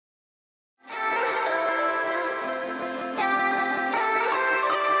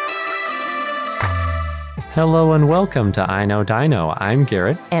Hello and welcome to I Know Dino. I'm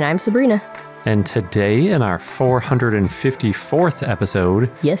Garrett. And I'm Sabrina. And today in our 454th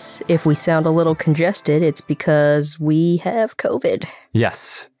episode... Yes, if we sound a little congested, it's because we have COVID.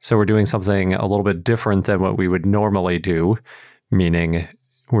 Yes, so we're doing something a little bit different than what we would normally do, meaning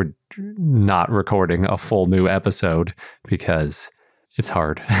we're not recording a full new episode because it's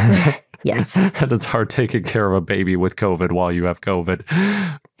hard. Yes. And it's hard taking care of a baby with COVID while you have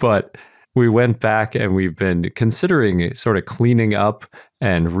COVID. But we went back and we've been considering sort of cleaning up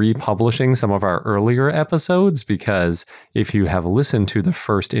and republishing some of our earlier episodes because if you have listened to the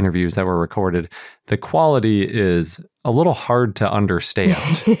first interviews that were recorded, the quality is a little hard to understand.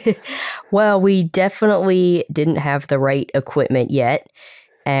 Well, we definitely didn't have the right equipment yet,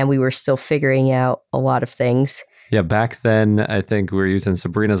 and we were still figuring out a lot of things. Yeah, back then, I think we were using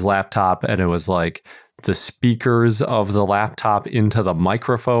Sabrina's laptop, and it was like the speakers of the laptop into the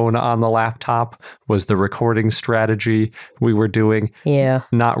microphone on the laptop was the recording strategy we were doing. Yeah.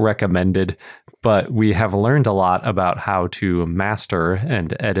 Not recommended, but we have learned a lot about how to master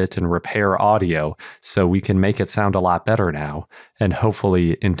and edit and repair audio so we can make it sound a lot better now and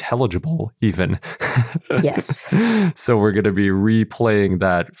hopefully intelligible even. Yes. So we're going to be replaying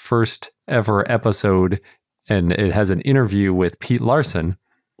that first ever episode, and it has an interview with Pete Larson.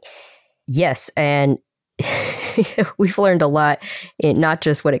 Yes, and we've learned a lot, not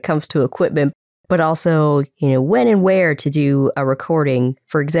just when it comes to equipment, but also, when and where to do a recording.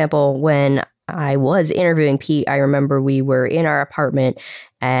 For example, when I was interviewing Pete, I remember we were in our apartment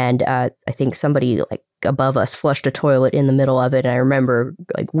and I think somebody like above us flushed a toilet in the middle of it. And I remember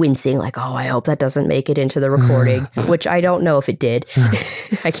like wincing, like, oh, I hope that doesn't make it into the recording, which I don't know if it did.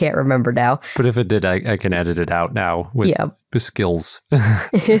 I can't remember now. But if it did, I can edit it out now with the skills.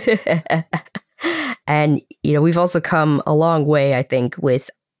 And, we've also come a long way, I think,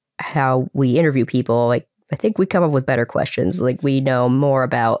 with how we interview people. Like, I think we come up with better questions. Like, we know more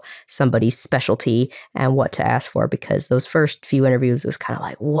about somebody's specialty and what to ask for, because those first few interviews was kind of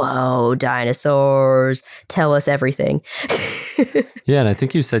like, whoa, dinosaurs, tell us everything. Yeah, and I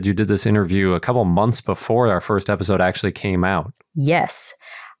think you said you did this interview a couple months before our first episode actually came out. Yes,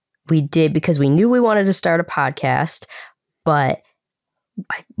 we did, because we knew we wanted to start a podcast, but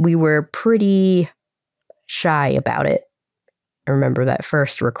we were pretty shy about it. I remember that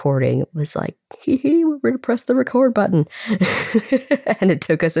first recording was like, we're going to press the record button. And it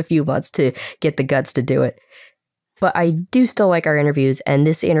took us a few months to get the guts to do it. But I do still like our interviews. And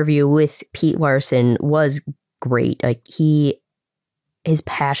this interview with Pete Larson was great. Like his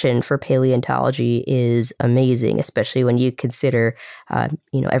passion for paleontology is amazing, especially when you consider,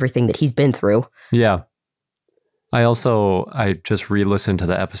 everything that he's been through. Yeah. I just re-listened to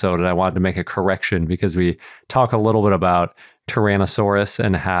the episode and I wanted to make a correction because we talk a little bit about Tyrannosaurus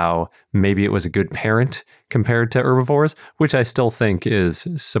and how maybe it was a good parent compared to herbivores, which I still think is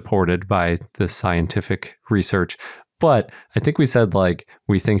supported by the scientific research. But I think we said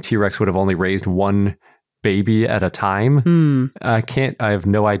we think T-Rex would have only raised one baby at a time. I have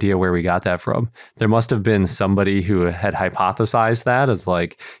no idea where we got that from. There must have been somebody who had hypothesized that as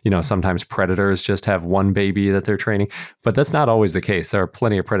sometimes predators just have one baby that they're training, but that's not always the case. There are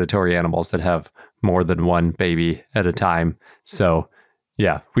plenty of predatory animals that have more than one baby at a time. So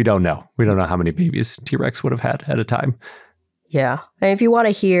yeah, we don't know. We don't know how many babies T-Rex would have had at a time. Yeah. And if you want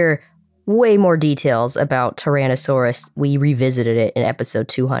to hear way more details about Tyrannosaurus, we revisited it in episode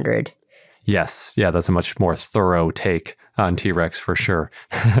 200. Yes. Yeah, that's a much more thorough take on T-Rex for sure.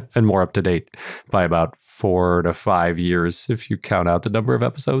 And more up to date by about 4 to 5 years if you count out the number of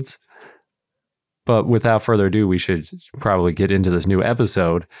episodes. But without further ado, we should probably get into this new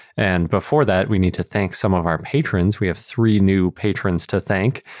episode. And before that, we need to thank some of our patrons. We have 3 new patrons to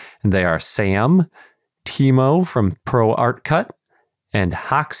thank. And they are Sam, Timo from Pro Art Cut, and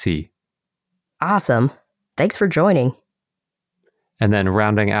Hoxie. Awesome. Thanks for joining. And then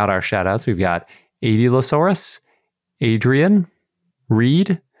rounding out our shoutouts, we've got Adilosaurus, Adrian,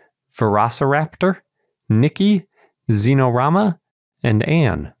 Reed, Velociraptor, Nikki, Xenorama, and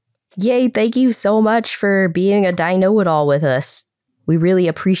Anne. Yay, thank you so much for being a Dino-it-all with us. We really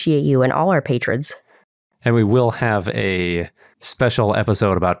appreciate you and all our patrons. And we will have a special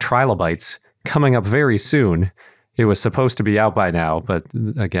episode about trilobites coming up very soon. It was supposed to be out by now, but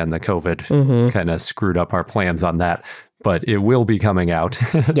again, the COVID kind of screwed up our plans on that. But it will be coming out.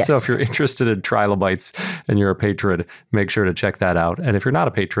 Yes. So if you're interested in trilobites and you're a patron, make sure to check that out. And if you're not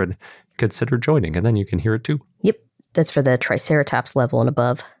a patron, consider joining, and then you can hear it too. Yep, that's for the Triceratops level and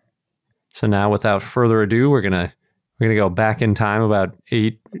above. So now, without further ado, we're gonna go back in time about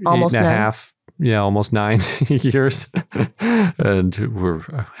eight and a half almost 9 years. And we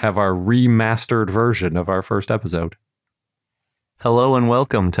have our remastered version of our first episode. Hello and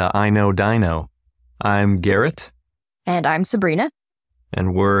welcome to I Know Dino. I'm Garrett. And I'm Sabrina.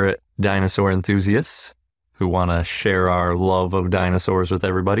 And we're dinosaur enthusiasts who want to share our love of dinosaurs with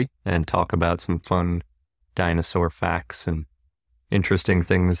everybody and talk about some fun dinosaur facts and interesting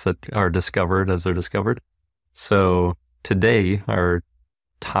things that are discovered as they're discovered. So today, our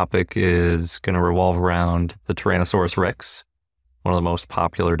topic is going to revolve around the Tyrannosaurus rex, one of the most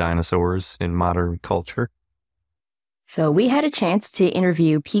popular dinosaurs in modern culture. So we had a chance to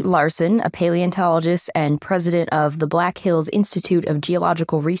interview Pete Larson, a paleontologist and president of the Black Hills Institute of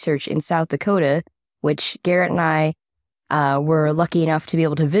Geological Research in South Dakota, which Garrett and I were lucky enough to be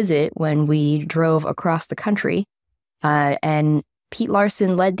able to visit when we drove across the country. And Pete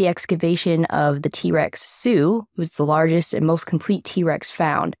Larson led the excavation of the T-Rex Sioux, who's the largest and most complete T-Rex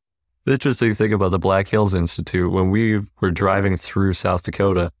found. The interesting thing about the Black Hills Institute, when we were driving through South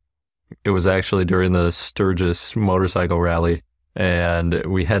Dakota, it was actually during the Sturgis motorcycle rally, and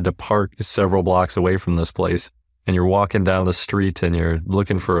we had to park several blocks away from this place. And you're walking down the street and you're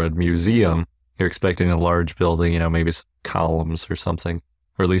looking for a museum. You're expecting a large building, maybe columns or something,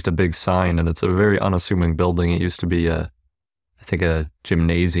 or at least a big sign. And it's a very unassuming building. It used to be I think a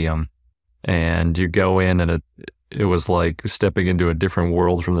gymnasium, and you go in and it was like stepping into a different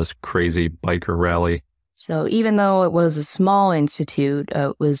world from this crazy biker rally. So even though it was a small institute,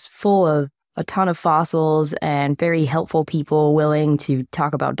 it was full of a ton of fossils and very helpful people willing to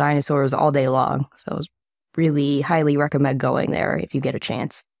talk about dinosaurs all day long. So I really highly recommend going there if you get a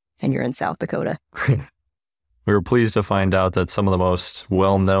chance and you're in South Dakota. We were pleased to find out that some of the most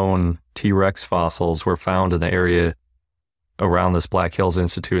well-known T-Rex fossils were found in the area around this Black Hills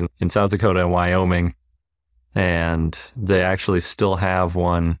Institute in South Dakota and Wyoming, and they actually still have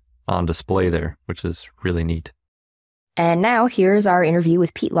one on display there, which is really neat. And now here's our interview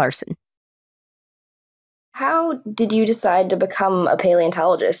with Pete Larson. How did you decide to become a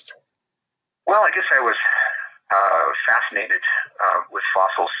paleontologist? Well, I guess I was fascinated with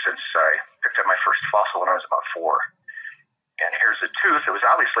fossils since I picked up my first fossil when I was about 4. And here's a tooth. It was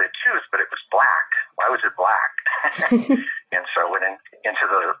obviously a tooth, but it was black. Why was it black? And so I went into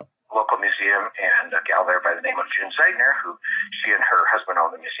the local museum, and a gal there by the name of June Zeidner, who she and her husband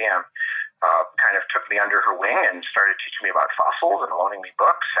own the museum, kind of took me under her wing and started teaching me about fossils and loaning me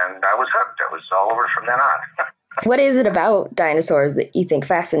books, and I was hooked. I was all over from then on. What is it about dinosaurs that you think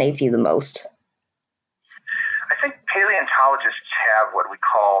fascinates you the most? I think paleontologists have what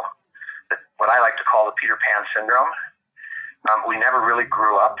I like to call the Peter Pan syndrome. We never really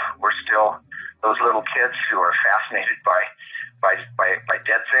grew up. We're still those little kids who are fascinated by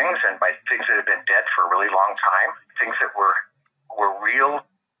dead things and by things that have been dead for a really long time, things that were real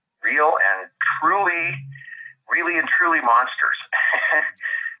and truly monsters.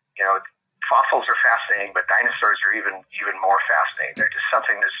 Fossils are fascinating, but dinosaurs are even more fascinating. They're just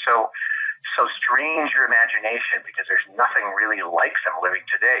something that's so strange your imagination, because there's nothing really like them living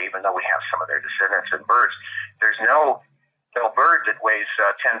today, even though we have some of their descendants in birds. There's no bird that weighs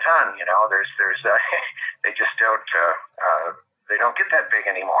 10 ton. There's they just don't get that big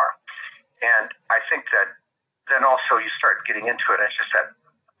anymore. And I think that then also you start getting into it, and it's just that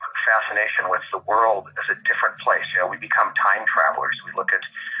fascination with the world as a different place. We become time travelers. We look at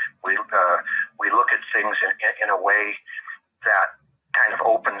things in a way that kind of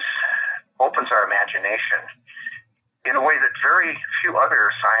opens our imagination in a way that very few other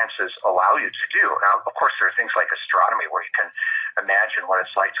sciences allow you to do. Now, of course, there are things like astronomy where you can imagine what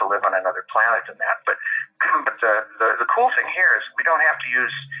it's like to live on another planet and that. But the cool thing here is we don't have to use,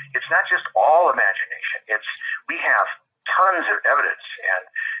 it's not just all imagination. We have tons of evidence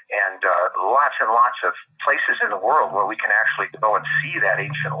and lots and lots of places in the world where we can actually go and see that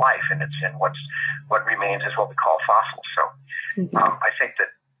ancient life, and it's in what remains is what we call fossils. So I think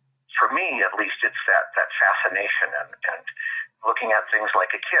that for me, at least, it's that fascination and looking at things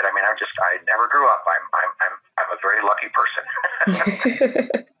like a kid. I mean, I never grew up. I'm a very lucky person.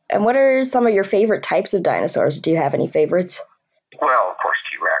 And what are some of your favorite types of dinosaurs? Do you have any favorites? Well, of course,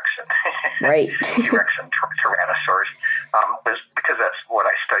 T-Rex and right. T-Rex and Tyrannosaurs, because that's what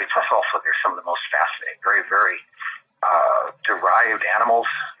I study. Plus, also, they're some of the most fascinating, very, very derived animals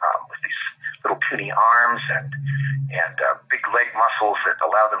with these little puny arms and big leg muscles that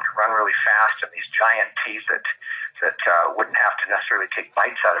allow them to run really fast, and these giant teeth that wouldn't have to necessarily take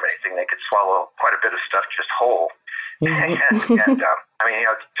bites out of anything. They could swallow quite a bit of stuff just whole. And I mean,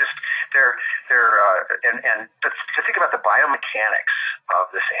 just they're but to think about the biomechanics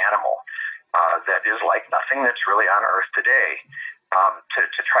of this animal that is like nothing that's really on Earth today.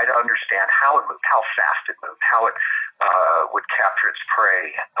 To try to understand how it moved, how fast it moved, how it would capture its prey,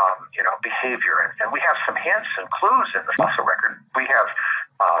 behavior. And we have some hints and clues in the fossil record. We have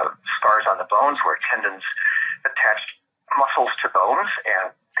scars on the bones where tendons attached muscles to bones,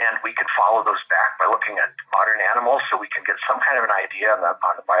 and we can follow those back by looking at modern animals, so we can get some kind of an idea on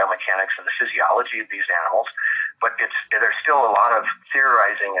the biomechanics and the physiology of these animals. But there's still a lot of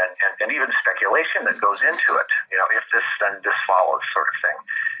theorizing and even speculation that goes into it. If this, then this follows, sort of thing.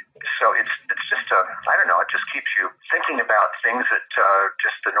 So it's just I don't know. It just keeps you thinking about things that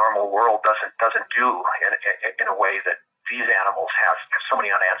just the normal world doesn't do in a way that these animals have so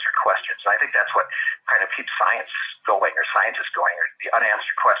many unanswered questions. And I think that's what kind of keeps science going, or scientists going, or the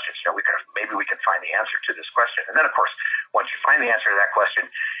unanswered questions. Maybe we can find the answer to this question. And then, of course, once you find the answer to that question,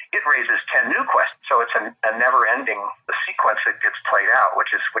 it raises 10 new questions. So it's a never-ending sequence that gets played out, which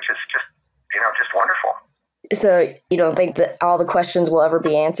is just just wonderful. So you don't think that all the questions will ever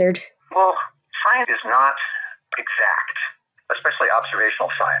be answered? Well, science is not exact, especially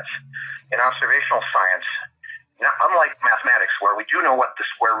observational science. In observational science, now, unlike mathematics, where we do know what the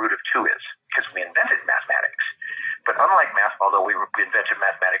square root of 2 is, because we invented mathematics. But unlike math, although we invented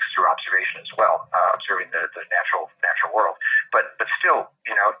mathematics through observation as well, observing the natural world. But still,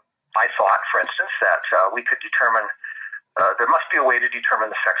 I thought, for instance, that we could determine, there must be a way to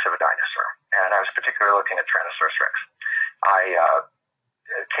determine the sex of a dinosaur. And I was particularly looking at Tyrannosaurus rex. I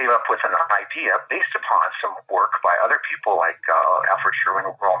came up with an idea based upon some work by other people like Alfred Sherman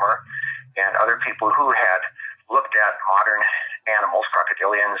Romer and other people who had looked at modern animals,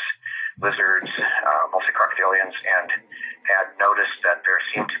 crocodilians, lizards, mostly crocodilians, and had noticed that there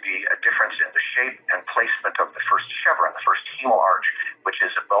seemed to be a difference in the shape and placement of the first chevron, the first hemal arch, which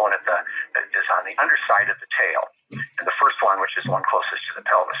is a bone that is on the underside of the tail, and the first one, which is the one closest to the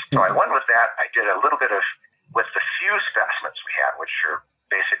pelvis. So I went with that. I did a little bit with the few specimens we had, which are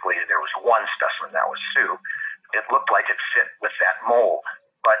basically, there was one specimen that was Sue. It looked like it fit with that mold,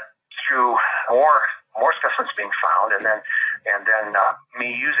 but through more specimens being found, and then me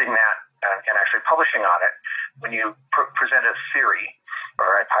using that and actually publishing on it, when you present a theory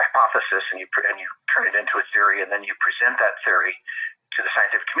or a hypothesis and you turn it into a theory, and then you present that theory to the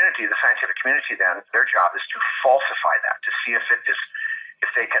scientific community then their job is to falsify that, to see if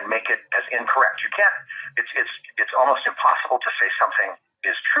they can make it as incorrect. You can't. It's almost impossible to say something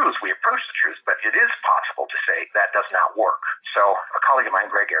is truth. We approach the truth, but it is possible to say that does not work. So a colleague of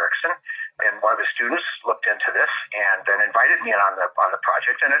mine, Greg Erickson, and one of his students looked into this and then invited me in on the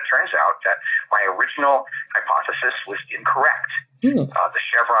project, and it turns out that my original hypothesis was incorrect. The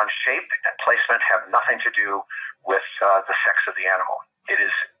chevron shape and placement have nothing to do with the sex of the animal. It is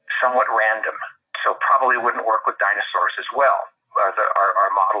somewhat random, so probably wouldn't work with dinosaurs as well.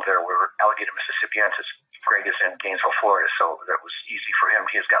 Our model there were Alligator mississippiensis. Greg is in Gainesville, Florida, so that was easy for him.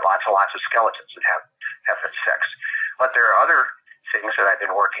 He's got lots and lots of skeletons that have been sexed. But there are other things that I've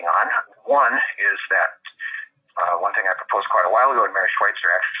been working on. One is that one thing I proposed quite a while ago, and Mary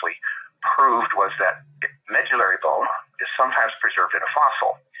Schweitzer actually proved, was that medullary bone is sometimes preserved in a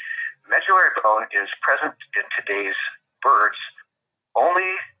fossil. Medullary bone is present in today's birds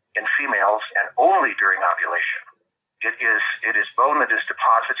only in females and only during ovulation. It is bone that is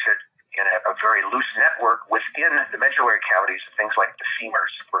deposited in a very loose network within the medullary cavities of things like the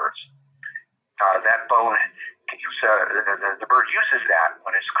femurs of birds. That bone, the bird uses that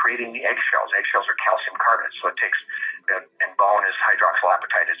when it's creating the eggshells. Eggshells are calcium carbonate, so it takes, and bone is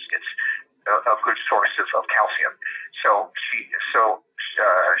hydroxylapatite. It's a good source of calcium. So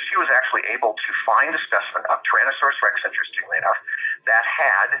she was actually able to find a specimen of Tyrannosaurus rex, interestingly enough, that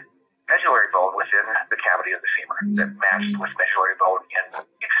had medullary bone within the cavity of the femur that matched with medullary bone in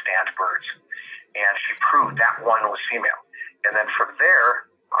extant birds. And she proved that one was female. And then from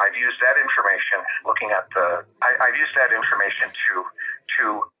there, I've used that information I've used that information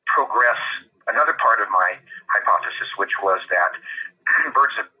to progress another part of my hypothesis, which was that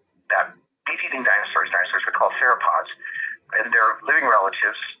that meat-eating dinosaurs we call theropods, and their living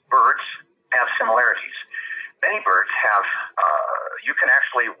relatives, birds, have similarities. Many birds have, you can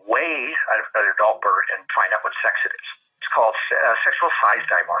actually weigh an adult bird and find out what sex it is. It's called sexual size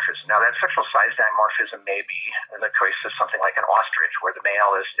dimorphism. Now, that sexual size dimorphism may be in the case of something like an ostrich, where the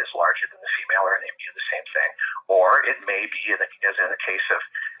male is larger than the female, or they do the same thing. Or it may be, as in the case of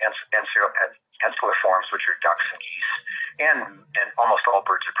ancillae forms, which are ducks and geese, and almost all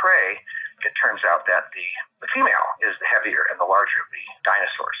birds of prey. It turns out that the female is the heavier and the larger of the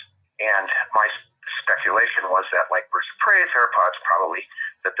dinosaurs. And my speculation was that, like birds of prey, theropods, probably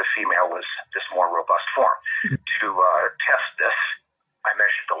that the female was this more robust form. To test this, I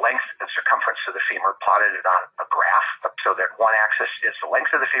measured the length and circumference of the femur, plotted it on a graph so that one axis is the length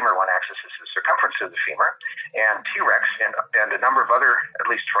of the femur, one axis is the circumference of the femur. And T-Rex and a number of other, at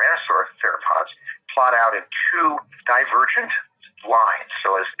least Tyrannosaur theropods, plot out in two divergent lines.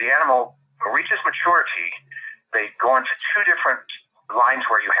 So as the animal reaches maturity, they go into two different lines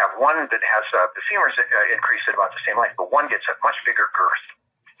where you have one that has the femurs increase at about the same length, but one gets a much bigger girth.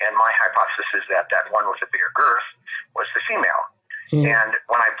 And my hypothesis is that that one with the bigger girth was the female. And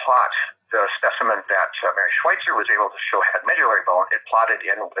when I plot the specimen that Mary Schweitzer was able to show had medullary bone, it plotted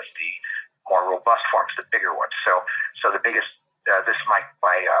in with the more robust forms, the bigger ones. So the biggest, my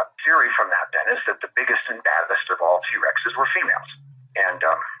theory from that then is that the biggest and baddest of all T-Rexes were females. And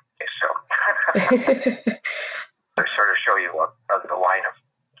so I sort of show you the line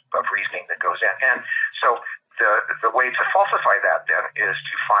of reasoning that goes in. And so the way to falsify that then is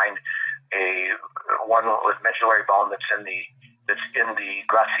to find one with medullary bone that's in the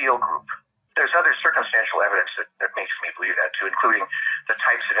glacial group. There's other circumstantial evidence that makes me believe that too, including the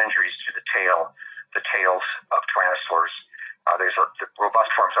types of injuries to the tails of Tyrannosaurs. The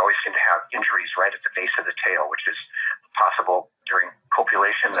robust forms always seem to have injuries right at the base of the tail, which is possible during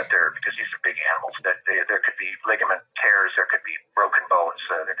copulation because these are big animals, that there could be ligament tears, there could be broken bones,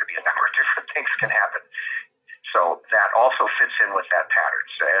 there could be a number of different things can happen. So that also fits in with that pattern.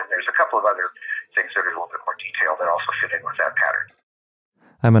 And there's a couple of other things that are a little bit more detailed that also fit in with that pattern.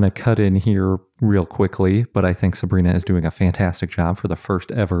 I'm going to cut in here real quickly, but I think Sabrina is doing a fantastic job for the first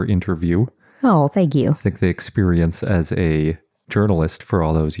ever interview. Oh, thank you. I think the experience as a journalist for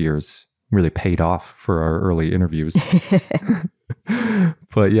all those years really paid off for our early interviews.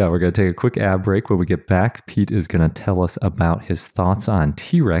 But yeah, we're going to take a quick ad break. When we get back, Pete is going to tell us about his thoughts on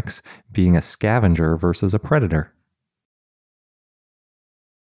T-Rex being a scavenger versus a predator.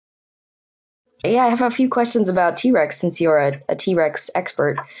 Yeah, I have a few questions about T-Rex since you're a T-Rex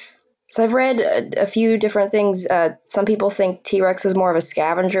expert. So I've read a few different things. Some people think T-Rex was more of a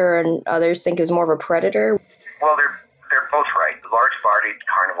scavenger and others think it was more of a predator. Well, they're both right. Large-bodied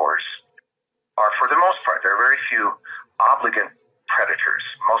carnivores are, for the most part, there are very few obligate predators.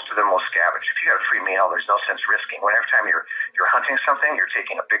 Most of them will scavenge. If you got a free meal, there's no sense risking. Whenever time you're hunting something, you're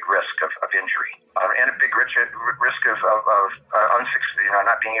taking a big risk of injury and a big risk of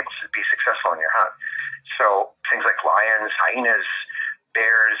not being able to be successful in your hunt. So things like lions, hyenas,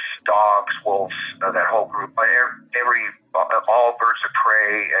 bears, dogs, wolves, that whole group, all birds of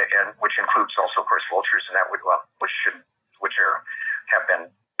prey, and which includes also, of course, vultures, and have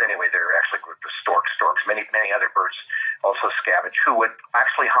been. Anyway, they're actually grouped with storks, many other birds also scavenge, who would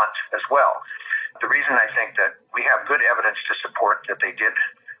actually hunt as well. The reason I think that we have good evidence to support that they did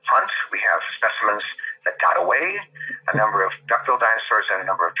hunt, we have specimens that got away, a number of duck-billed dinosaurs and a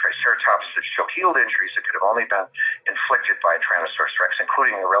number of triceratops that show healed injuries that could have only been inflicted by a Tyrannosaurus rex,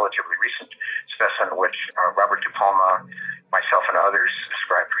 including a relatively recent specimen which Robert DePalma, myself, and others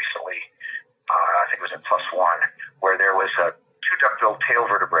described recently, I think it was in +1, where there was two duck-billed tail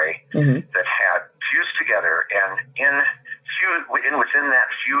vertebrae that had fused together, and within that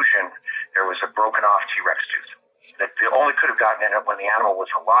fusion, there was a broken-off T-Rex tooth. That only could have gotten in it when the animal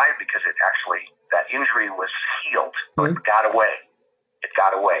was alive because that injury was healed. It got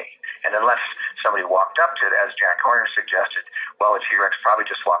away. And unless somebody walked up to it, as Jack Horner suggested, well, a T-Rex probably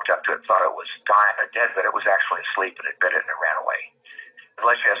just walked up to it, thought it was dead, but it was actually asleep, and it bit it and it ran away.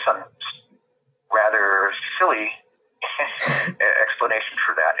 Unless you have some rather silly explanation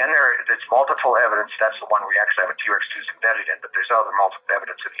for that. And there's multiple evidence. That's the one we actually have a T-Rex tooth embedded in, but there's other multiple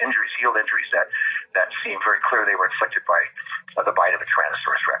evidence of injuries, healed injuries that seem very clear they were inflicted by the bite of a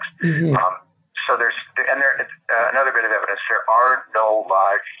Tyrannosaurus rex. So there's another bit of evidence. There are no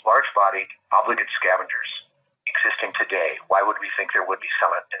large-bodied obligate scavengers existing today. Why would we think there would be some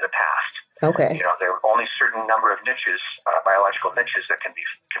in the past? Okay. There are only a certain number of niches, biological niches that can be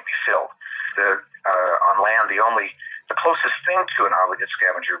filled. On land, the closest thing to an obligate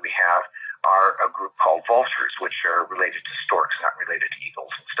scavenger we have are a group called vultures, which are related to storks, not related to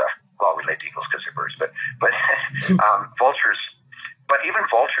eagles and stuff. Well, related to eagles because they're birds, but vultures. But even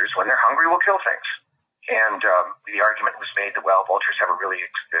vultures, when they're hungry, will kill things. And the argument was made that, well, vultures have a really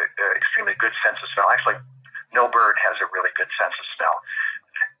extremely good sense of smell. Actually, no bird has a really good sense of smell.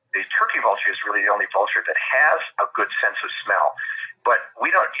 The turkey vulture is really the only vulture that has a good sense of smell. But you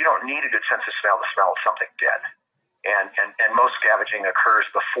don't need a good sense of smell to smell something dead. And most scavenging occurs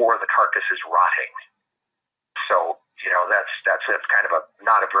before the carcass is rotting. So, that's a kind of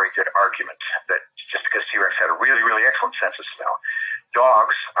not a very good argument that just because T-Rex had a really, really excellent sense of smell.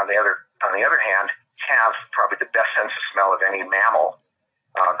 Dogs, on the other hand, have probably the best sense of smell of any mammal,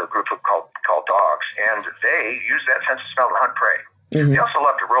 the group called dogs, and they use that sense of smell to hunt prey. They also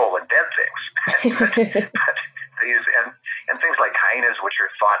love to roll in dead things. But they use, and things like hyenas, which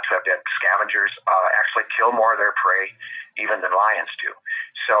are thought to have been scavengers, actually kill more of their prey even than lions do.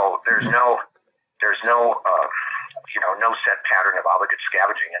 So there's no no set pattern of obligate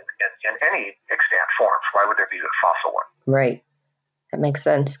scavenging in any extant form. Why would there be a fossil one? Right. That makes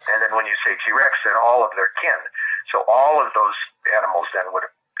sense. And then when you say T-Rex, then all of their kin. So all of those animals then would,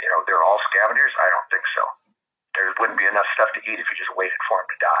 they're all scavengers? I don't think so. There wouldn't be enough stuff to eat if you just waited for them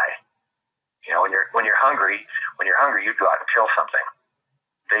to die. When you're hungry, you'd go out and kill something.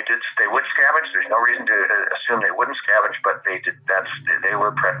 They would scavenge. There's no reason to assume they wouldn't scavenge, but they did. They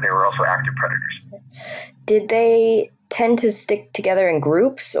were also active predators. Did they tend to stick together in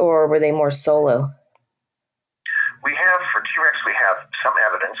groups, or were they more solo? For T-Rex, we have some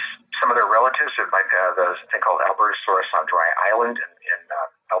evidence. Some of their relatives, like the thing called Albertosaurus on Dry Island in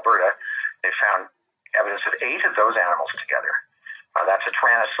Alberta, they found evidence of 8 of those animals together. That's a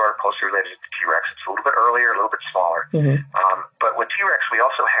Tyrannosaur, closely related to T-Rex. It's a little bit earlier, a little bit smaller. But with T-Rex, we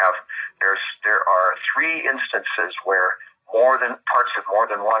also have, there are 3 instances where parts of more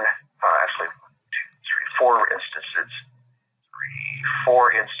than one, actually 4 instances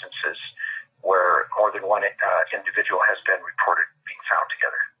where more than one individual has been reported being found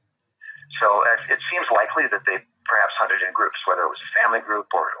together. So it seems likely that they perhaps hunted in groups, whether it was a family group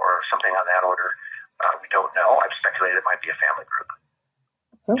or something on that order. We don't know. I've speculated it might be a family group.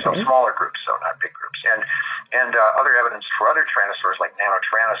 Okay. So smaller groups, so not big groups. And other evidence for other tyrannosaurs like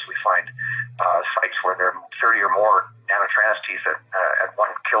Nanotyrannus, we find sites where there are 30 or more Nanotyrannus teeth at one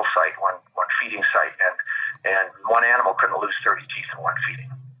kill site, one feeding site, and one animal couldn't lose 30 teeth in one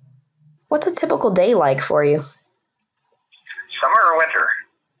feeding. What's a typical day like for you? Summer or winter?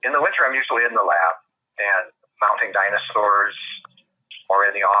 In the winter, I'm usually in the lab and mounting dinosaurs, or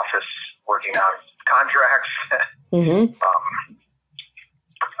in the office working on contracts.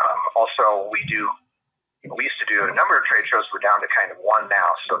 Also, we used to do a number of trade shows. We're down to kind of one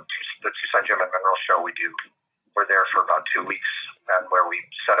now. So the Tucson Gem and Mineral Show we're there for about 2 weeks, and where we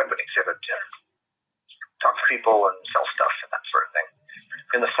set up an exhibit and talk to people and sell stuff and that sort of thing.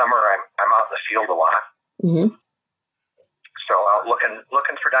 In the summer, I'm out in the field a lot. So out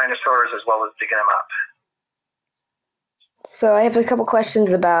looking for dinosaurs as well as digging them up. So I have a couple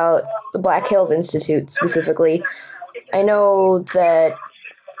questions about the Black Hills Institute specifically. I know that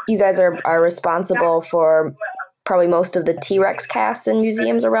you guys are responsible for probably most of the T-Rex casts in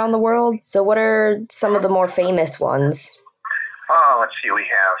museums around the world. So what are some of the more famous ones? Let's see.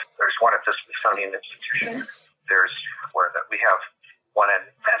 There's one at the Smithsonian Institution. We have one at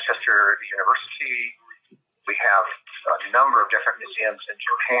Manchester University. We have a number of different museums in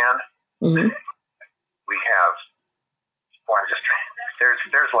Japan. We have,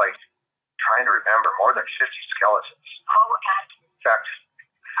 there's like, trying to remember, more than 50 skeletons. In fact,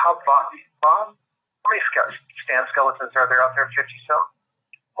 Bob, how many stand skeletons are there out there? 50-some?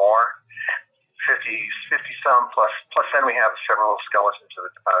 More? 50 some, plus then we have several skeletons of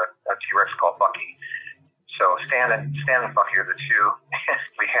a T-Rex called Bucky. So Stan and Bucky are the 2.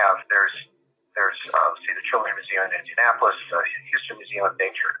 There's the Children's Museum in Indianapolis, the Houston Museum of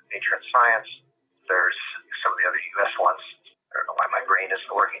Nature and Science. There's some of the other U.S. ones. I don't know why my brain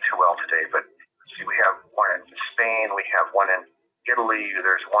isn't working too well today, but we have one in Spain, we have one in Italy,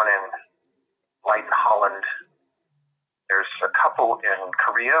 there's one in Leiden, Holland. There's a couple in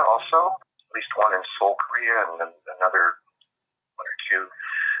Korea also, at least one in Seoul, Korea, and then another one or 2.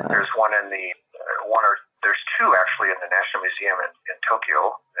 Wow. There's one in there's 2 actually in the National Museum in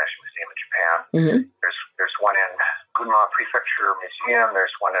Tokyo, National Museum in Japan. There's one in Gunma Prefecture Museum. There's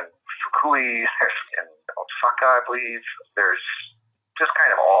one in Fukui. There's in Osaka, I believe. There's just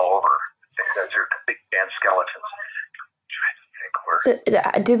kind of all over. Those are big band skeletons. So,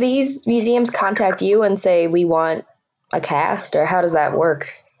 do these museums contact you and say, we want a cast, or how does that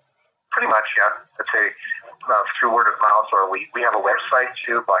work? Pretty much, yeah. I'd say through word of mouth, or we have a website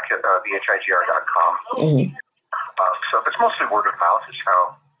too, bhigr.com. So it's mostly word of mouth is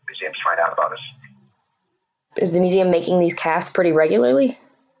how museums find out about us. Is the museum making these casts pretty regularly?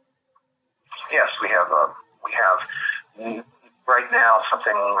 Yes, we have right now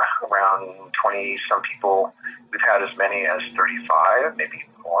something around 20 some people. We've had as many as 35, maybe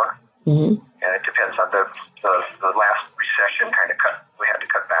even more. And it depends on the last recession we had to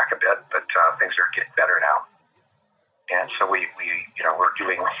cut back a bit, but things are getting better now. And so we're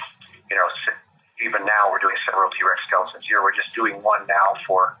doing, even now we're doing several T-Rex skeletons here. We're just doing one now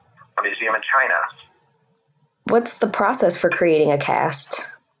for a museum in China. What's the process for creating a cast?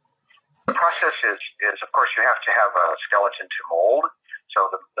 The process is of course, you have to have a skeleton to mold. So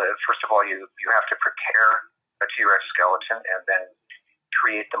first of all, you have to prepare a T-Rex skeleton and then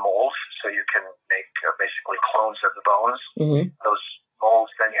create the molds, so you can make basically clones of the bones. Mm-hmm. Those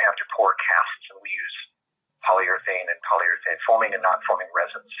molds, then you have to pour casts, and we use polyurethane foaming and non-foaming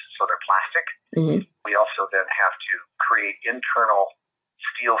resins, so they're plastic. Mm-hmm. We also then have to create internal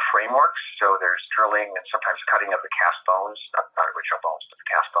steel frameworks, so there's drilling and sometimes cutting of the cast bones, not original bones, but the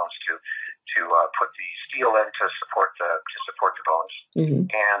cast bones to put the steel in to support the bones. Mm-hmm.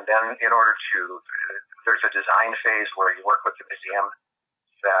 And then in order to, there's a design phase where you work with the museum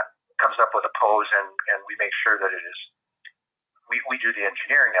that comes up with a pose, and we make sure that it is, we do the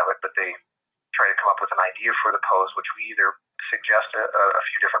engineering of it, but they try to come up with an idea for the pose, which we either suggest a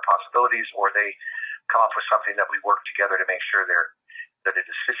few different possibilities, or they come up with something that we work together to make sure that it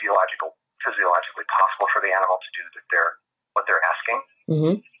is physiologically possible for the animal to do what they're asking.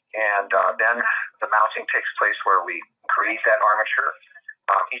 Mm-hmm. And then the mounting takes place where we create that armature.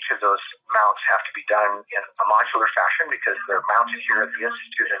 Each of those mounts have to be done in a modular fashion because they're mounted here at the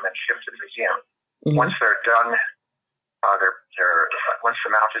Institute and then shipped to the museum. Mm-hmm. Once they're done, once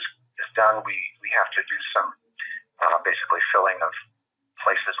the mount is done, we have to do some basically filling of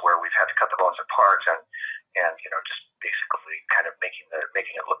places where we've had to cut the bones apart and just basically kind of making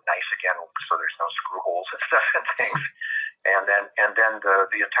it look nice again, so there's no screw holes and stuff and things. And then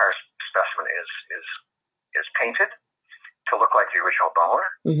the entire specimen is painted to look like the original bone.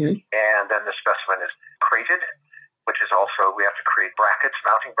 Mm-hmm. And then the specimen is crated, which is also, we have to create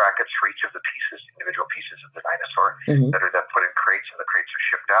mounting brackets for each of the individual pieces of the dinosaur, mm-hmm. that are then put in crates, and the crates are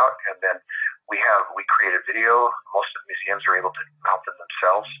shipped out. And then we create a video. Most of the museums are able to mount them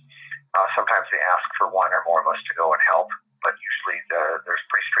themselves. Sometimes they ask for one or more of us to go and help, but usually they're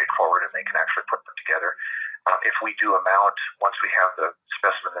pretty straightforward and they can actually put them together. If we do a mount, once we have the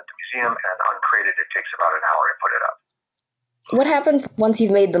specimen at the museum and uncrated, it takes about an hour to put it up. What happens once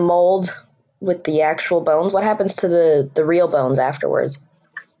you've made the mold with the actual bones? What happens to the real bones afterwards?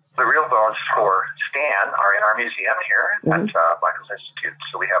 The real bones for Stan are in our museum here mm-hmm. at Michael's Institute.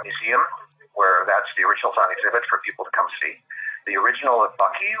 So we have a museum where that's the originals on exhibit for people to come see. The original of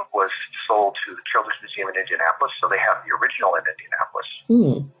Bucky was sold to the Children's Museum in Indianapolis, so they have the original in Indianapolis.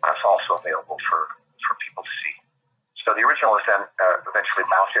 Mm. It's also available for people to see. So the original is then eventually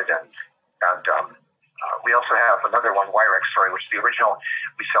mounted, and we also have another one, Wyrex Story, which the original,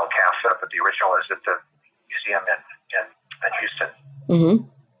 we sell casts of, but the original is at the museum in Houston. Mm-hmm.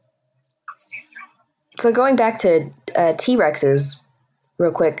 So going back to T-Rexes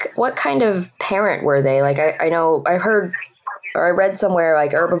real quick, what kind of parent were they? Like I know I've heard, or I read somewhere,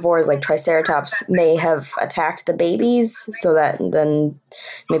 like herbivores like Triceratops may have attacked the babies, so that then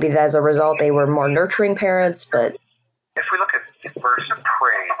maybe as a result they were more nurturing parents. But if we look at birds of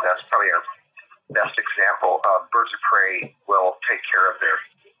prey, that's probably our best example. Birds of prey will take care of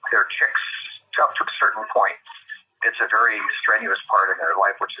their chicks up to a certain point. It's a very strenuous part in their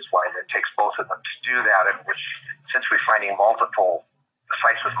life, which is why it takes both of them to do that. And which, since we're finding multiple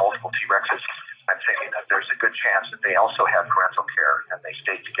sites with multiple T-Rexes, I'm thinking that there's a good chance that they also have parental care and they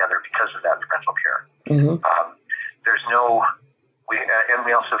stay together because of that parental care. Mm-hmm.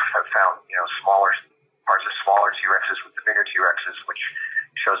 We also have found smaller parts of smaller T-Rexes with the bigger T-Rexes, which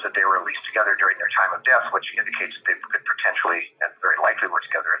shows that they were released together during their time of death, which indicates that they could potentially and very likely were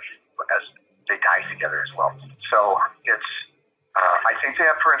together as they die together as well. So I think they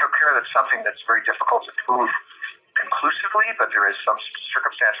have parental care. That's something that's very difficult to prove conclusively, but there is some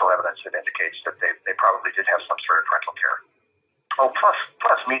circumstantial evidence that indicates that they probably did have some sort of parental care. Oh,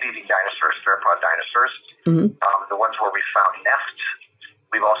 plus meat-eating dinosaurs, theropod dinosaurs, mm-hmm. The ones where we found nests.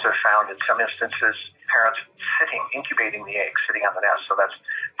 We've also found in some instances parents incubating the egg, sitting on the nest. So that's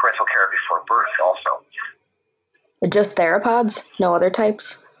parental care before birth also. just theropods, no other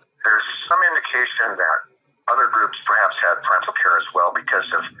types? There's some indication that other groups perhaps had parental care as well because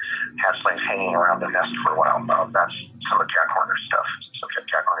of hatchlings hanging around the nest for a while. That's some of Jack Horner's stuff, some of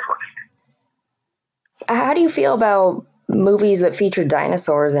Jack Horner's work. How do you feel about movies that feature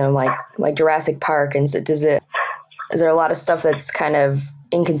dinosaurs in like Jurassic Park? And is there a lot of stuff that's kind of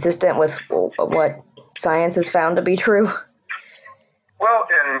inconsistent with what science has found to be true? Well,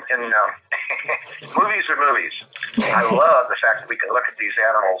 in movies are movies. I love the fact that we can look at these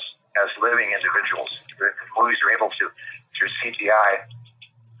animals as living individuals. The movies are able to, through CGI,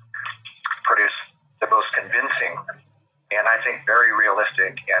 produce the most convincing and I think very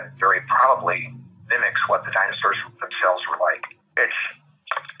realistic and very probably mimics what the dinosaurs themselves were like. It's,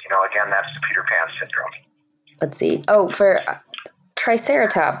 again, that's the Peter Pan syndrome. Let's see. Oh, for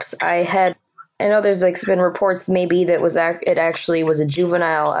Triceratops, I know there's been reports maybe that it actually was a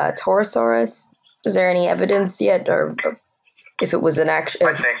juvenile Torosaurus. Is there any evidence yet, or if it was an actual?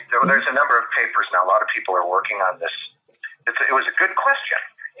 I think there's a number of papers now. A lot of people are working on this it was a good question.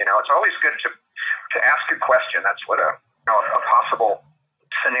 It's always good to ask a question. That's what a possible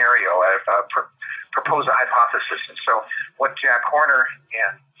scenario, propose a hypothesis. And so what Jack Horner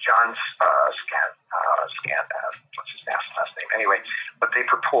and John what's his last name? Anyway, what they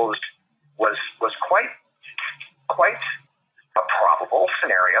proposed was quite a probable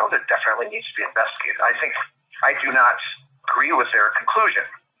scenario that definitely needs to be investigated. I do not agree with their conclusion.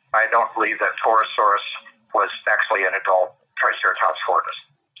 I don't believe that Torosaurus was actually an adult Triceratops horridus.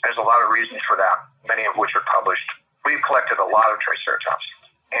 There's a lot of reasons for that, many of which are published. We've collected a lot of Triceratops.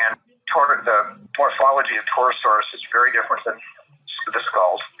 And the morphology of Torosaurus is very different than the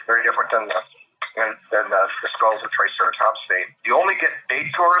skulls, very different than the skulls of Triceratops. You only get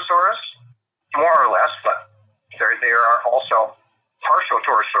big Torosaurus, more or less, but there are also partial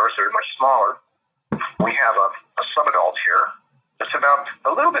Torosaurus that are much smaller. We have a subadult here that's about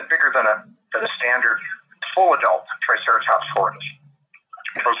a little bit bigger than a standard full adult Triceratops horridus.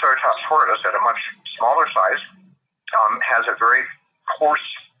 Triceratops horridus, at a much smaller size, has a very coarse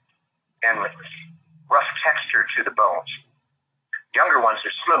and rough texture to the bones. Younger ones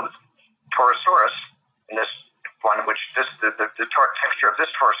are smooth. Torosaurus, in this one, the texture of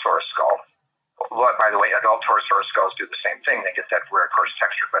this Torosaurus skull, by the way, adult Torosaurus skulls do the same thing. They get that rare coarse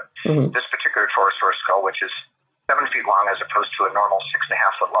texture, but this particular Torosaurus skull, which is 7 feet long as opposed to a normal 6.5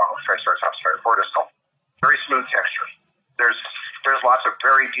 foot long Triceratops horridus skull, very smooth texture. There's lots of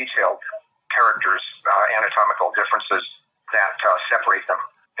very detailed characters, anatomical differences that separate them,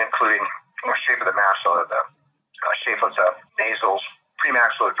 including the shape of the maxilla, the shape of the nasals,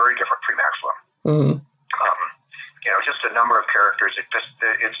 premaxilla, very different premaxilla. Just a number of characters. It's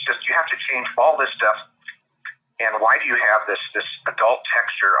just you have to change all this stuff. And why do you have this adult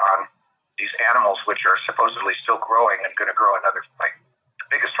texture on these animals, which are supposedly still growing and going to grow another, like the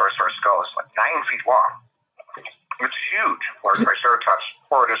biggest Torosaurus skull is like 9 feet long. It's huge. Where Triceratops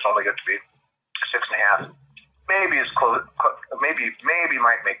horridus only get to be 6.5. Maybe it's close. Maybe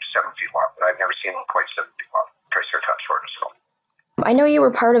might make 7 feet long, but I've never seen one quite 7 feet long. Triceratops horridus skull. I know you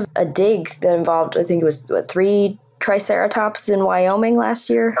were part of a dig that involved, I think it was 3 Triceratops in Wyoming last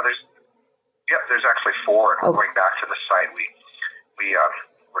year. There's actually 4. And going back to the site,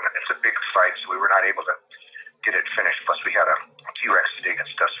 it's a big site, so we were not able to get it finished. Plus, we had a T-Rex to dig and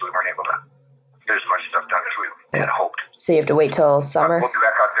stuff, so we weren't able to get as much stuff done as we had hoped. So you have to wait till summer? We'll be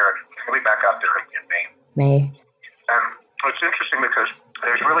back out there. We'll be back out there in May. It's interesting because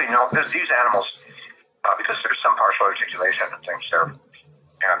there's really these animals, because there's some partial articulation and things there,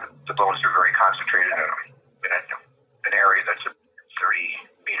 and the bones are very concentrated in an area that's 30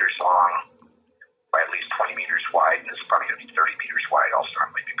 meters long by at least 20 meters wide, and it's probably going to be 30 meters wide also,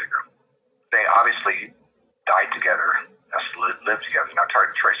 maybe bigger. They obviously died together, lived together. Now,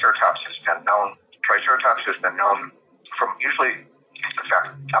 Triceratops has been known from usually, in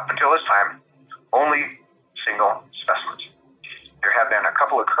fact, up until this time, only single specimens. There have been a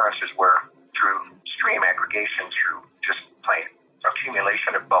couple occurrences where, through stream aggregation, through just plain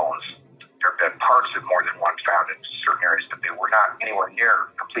accumulation of bones, there have been parts of more than one found in certain areas, but they were not anywhere near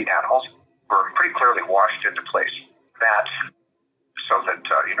complete animals. Were pretty clearly washed into place. We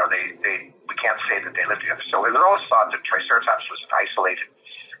can't say that they lived together. So it was always thought that Triceratops was an isolated,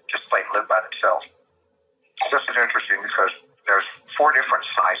 just plain lived by themselves. This is interesting because there's 4 different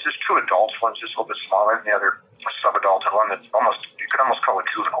sizes. 2 adults. One's just a little bit smaller than the other, a subadult, and one that's you could almost call a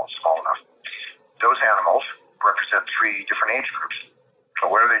juvenile, small enough. Those animals represent 3 different age groups. So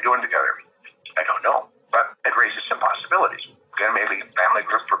what are they doing together? I don't know, but it raises some possibilities. Again, maybe family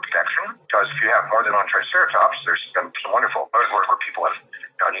group for protection, because if you have more than one Triceratops, there's been some wonderful where people have,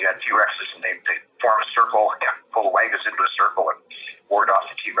 you got T-Rexes and they form a circle and pull the wagons into a circle and ward off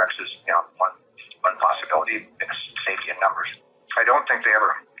the T-Rexes, one possibility is safety in numbers. I don't think they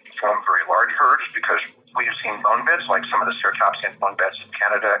ever form very large herds because we have seen bone beds, like some of the Ceratopsian bone beds in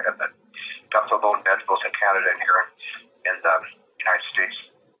Canada and the duckbill bone beds both in Canada and here in the United States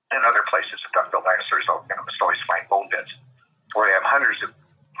and other places. The duckbill dinosaurs must always find bone beds where they have hundreds of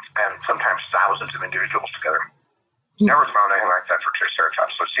and sometimes thousands of individuals together. Never found anything like that for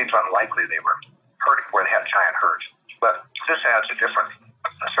Triceratops, so it seems unlikely they were herding where they had giant herds. But this adds a different,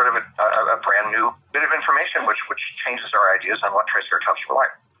 sort of a brand new bit of information which changes our ideas on what Triceratops were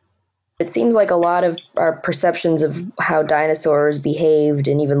like. It seems like a lot of our perceptions of how dinosaurs behaved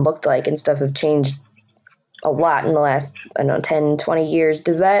and even looked like and stuff have changed a lot in the last, 10, 20 years.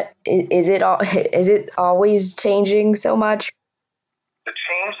 Is it always changing so much? The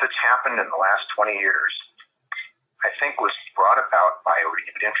change that's happened in the last 20 years, I think, was brought about by a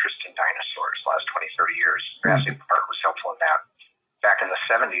renewed interest in dinosaurs the last 20, 30 years. Jurassic Park was helpful in that. Back in the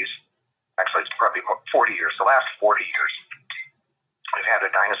 70s, actually it's probably 40 years, the last 40 years, we've had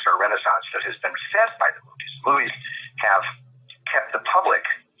a dinosaur renaissance that has been fed by the movies. Movies have kept the public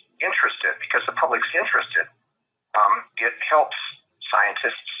interested. Because the public's interested, it helps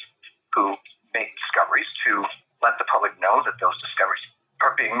scientists who make discoveries to let the public know that those discoveries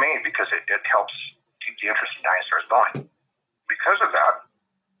are being made, because it helps keep the interest in dinosaurs going. Because of that,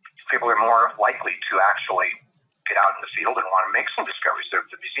 people are more likely to actually get out in the field and want to make some discoveries. The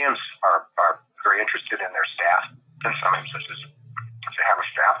museums are very interested in their staff, in some instances, if they have a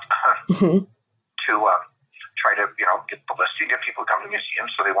staff, to try to get publicity, get people to come to museums.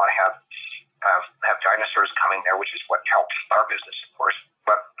 So they want to have dinosaurs coming there, which is what helps our business, of course.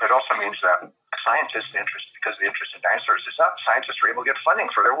 But it also means that scientists' interest, because the interest in dinosaurs is up, scientists are able to get funding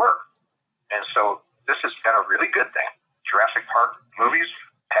for their work. And so this has been a really good thing. Jurassic Park movies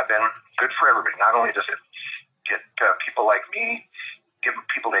have been good for everybody. Not only does it get people like me, give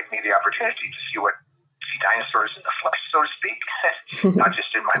people like me the opportunity to see dinosaurs in the flesh, so to speak, not just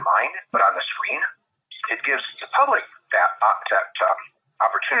in my mind, but on the screen. It gives the public that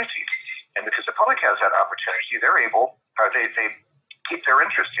opportunity. And because the public has that opportunity, they're able, they keep their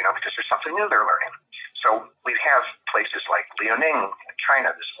interest, because there's something new they're learning. So we have places like Liaoning in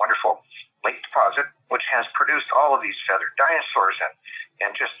China, this wonderful lake deposit, which has produced all of these feathered dinosaurs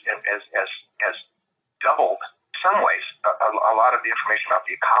and just has doubled, in some ways, a lot of the information about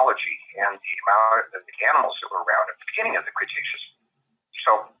the ecology and the amount of the animals that were around at the beginning of the Cretaceous.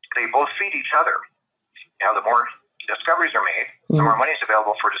 So they both feed each other. The more discoveries are made, the more money is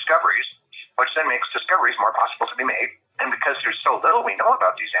available for discoveries, which then makes discoveries more possible to be made. And because there's so little we know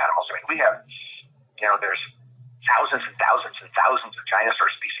about these animals, we have, there's thousands and thousands and thousands of dinosaur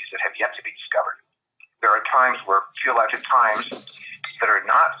species that have yet to be discovered. There are geologic times that are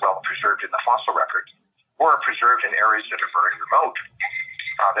not well preserved in the fossil record, or are preserved in areas that are very remote,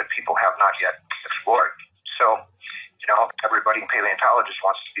 that people have not yet explored. So, everybody paleontologist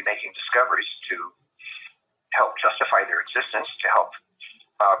wants to be making discoveries to help justify their existence, to help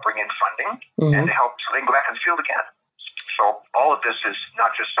bring in funding, and to help so they can go back in the field again. So all of this is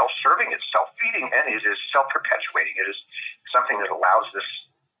not just self-serving, it's self-feeding, and it is self-perpetuating. It is something that allows this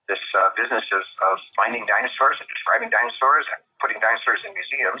business of finding dinosaurs and describing dinosaurs and putting dinosaurs in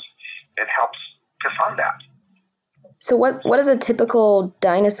museums. It helps to fund that. So what is a typical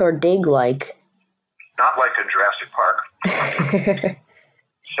dinosaur dig like? Not like in Jurassic Park.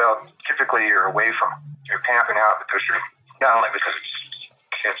 So typically you're camping out because not only because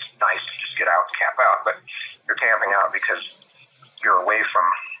it's nice to just get out and camp out, but you're camping out because you're away from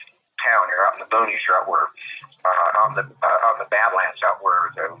town. You're out in the boonies. You're out where on the badlands, out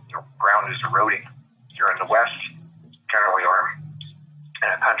where the ground is eroding. You're in the west, generally, or in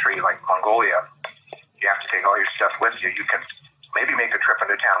a country like Mongolia. You have to take all your stuff with you. You can maybe make a trip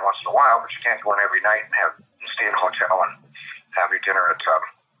into town once in a while, but you can't go in every night and stay in a hotel and have your dinner at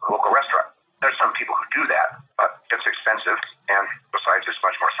a local restaurant. There's some people who do that, but it's expensive, and besides, it's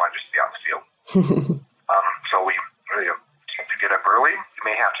much more fun just to be out in the field. So we to get up early. You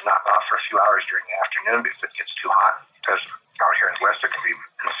may have to knock off for a few hours during the afternoon if it gets too hot, because out here in the west it can be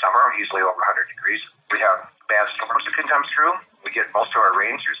in the summer easily over 100 degrees. We have bad storms that can come through. We get most of our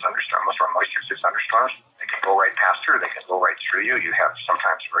rain through thunderstorms, most of our moisture through thunderstorms. They can go right past you, they can go right through you. You have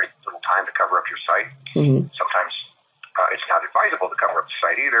sometimes very little time to cover up your site. Sometimes it's not advisable to cover up the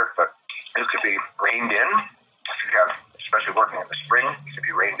site either, but it could be rained in. If you have, especially working in the spring, you could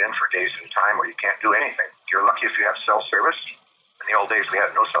be rained in for days at a time where you can't do anything. You're lucky if you have cell service. In the old days, we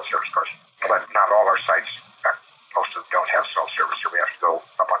had no cell service, of course, but not all our sites, in fact, most of them don't have cell service, so we have to go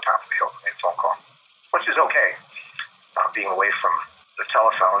up on top of the hill and make a phone call, which is okay. Being away from the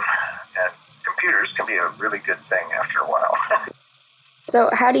telephone and computers can be a really good thing after a while. So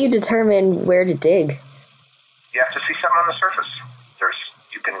how do you determine where to dig? You have to see something on the surface.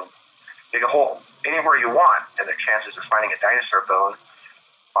 You can dig a hole anywhere you want, and the chances of finding a dinosaur bone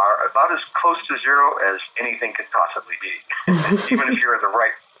are about as close to zero as anything could possibly be, even if you're in the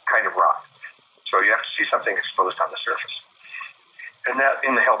right kind of rock. So you have to see something exposed on the surface. And that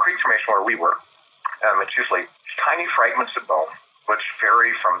in the Hell Creek Formation where we were, it's usually tiny fragments of bone, which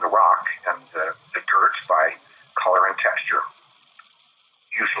vary from the rock and the dirt by color and texture.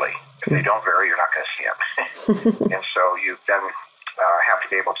 Usually, if they don't vary, you're not going to see them. And so you then have to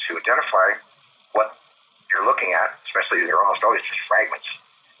be able to identify what you're looking at, especially they're almost always just fragments,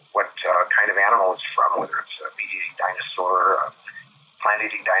 what kind of animal it's from, whether it's a meat-eating dinosaur, a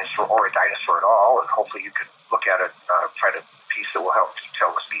plant-eating dinosaur, or a dinosaur at all, and hopefully you can look at it, find a piece that will help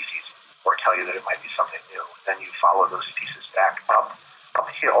tell the species or tell you that it might be something new. Then you follow those pieces back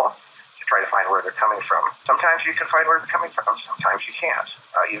uphill to try to find where they're coming from. Sometimes you can find where they're coming from, sometimes you can't.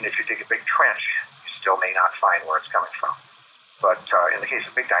 Even if you dig a big trench, you still may not find where it's coming from. But in the case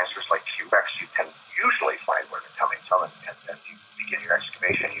of big dinosaurs like T-Rex, you can usually find where they're coming from, and you begin your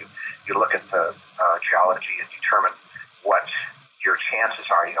excavation. You look at the geology and determine what your chances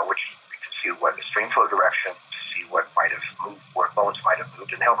are. Which you can see what the stream flow direction, to see what might have moved, where bones might have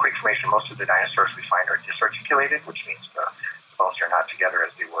moved. In the Hell Creek Formation, most of the dinosaurs we find are disarticulated, which means the bones are not together as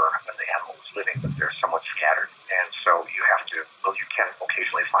they were when the animal was living, but they're somewhat scattered. And so you can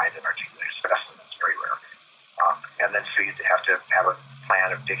occasionally find an articulated specimen. That's very rare. And then so you have to have a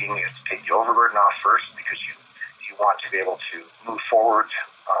plan of digging. You have to take the overburden off first, because you want to be able to move forward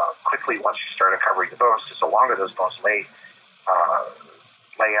quickly once you start uncovering the bones, because the longer those bones lay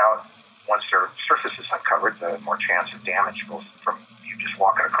out, once their surface is uncovered, the more chance of damage, both from you just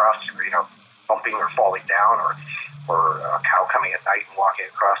walking across, bumping or falling down, or a cow coming at night and walking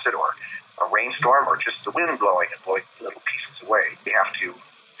across it, or a rainstorm, or just the wind blowing and blowing little pieces away. You have to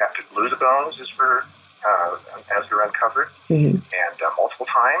glue the bones as they're uncovered, and multiple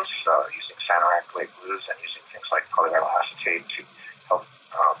times using cyanoacrylate glues and using things like polyvinyl acetate to help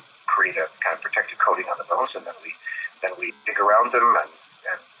create a kind of protective coating on the bones, and then we dig around them and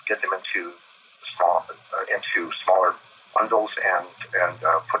get them into smaller bundles and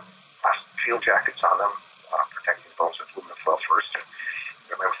put plastic field jackets on them, protecting the bones with aluminum foil first, and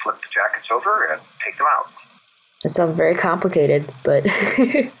then we'll flip the jackets over and take them out. That sounds very complicated, but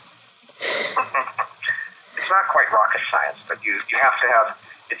it's not quite rocket science, but you have to have,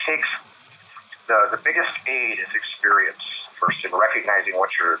 it takes, the biggest aid is experience first in recognizing what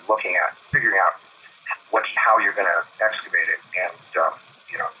you're looking at, figuring out how you're going to excavate it, and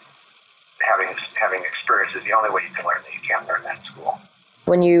having experience is the only way you can learn that. You can't learn that in school.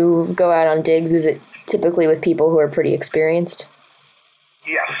 When you go out on digs, is it typically with people who are pretty experienced?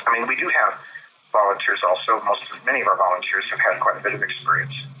 Yes. I mean, we do have volunteers also. Many of our volunteers have had quite a bit of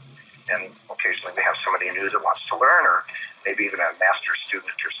experience. And occasionally we have somebody new that wants to learn, or maybe even a master's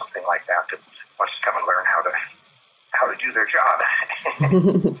student or something like that wants to come and learn how to do their job.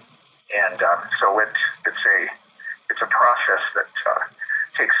 And so it's a process that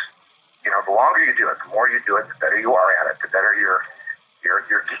takes, the longer you do it, the more you do it, the better you are at it, the better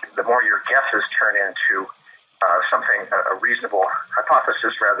the more your guesses turn into something, a reasonable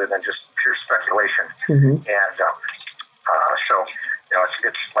hypothesis rather than just pure speculation. And so,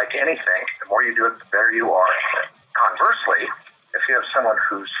 it's like anything, the more you do it, the better you are. Conversely, if you have someone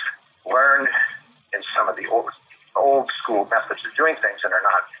who's learned in some of the old school methods of doing things and are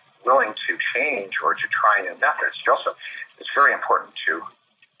not willing to change or to try new methods, it's very important to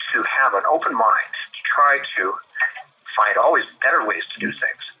have an open mind, to try to find always better ways to do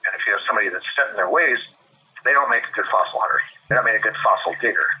things. And if you have somebody that's set in their ways, they don't make a good fossil hunter. They don't make a good fossil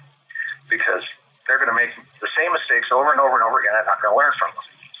digger, because they're going to make the same mistakes over and over and over again and not going to learn from them.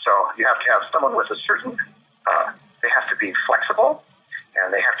 So you have to have someone with a certain, they have to be flexible,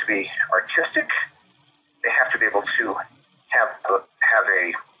 and they have to be artistic. They have to be able to have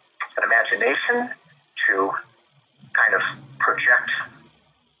an imagination to kind of project,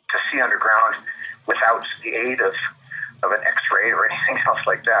 to see underground without the aid of an X-ray or anything else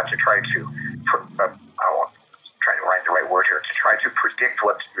like that, to try to trying to find the right word here, to try to predict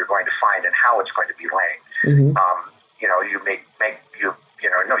what you're going to find and how it's going to be laying.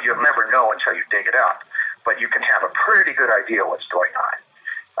 You'll never know until you dig it up, but you can have a pretty good idea what's going on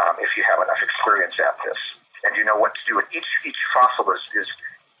if you have enough experience at this, and you know what to do. And each fossil is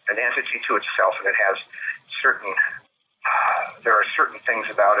an entity to itself, and it has there are certain things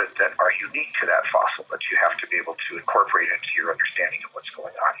about it that are unique to that fossil that you have to be able to incorporate into your understanding of what's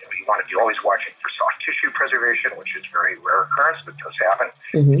going on. You want to be always watching for soft tissue preservation, which is a very rare occurrence, but does happen.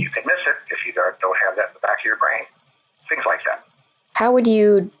 You can miss it if you don't have that in the back of your brain. Things like that. How would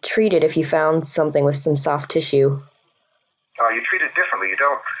you treat it if you found something with some soft tissue? You treat it differently. You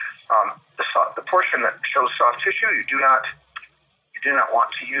don't. The portion that shows soft tissue, you do not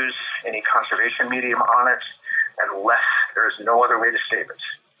want to use any conservation medium on it unless there is no other way to save it.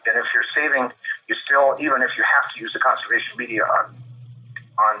 And if you're saving, you still, even if you have to use the conservation media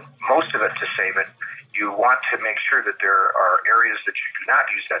on most of it to save it, you want to make sure that there are areas that you do not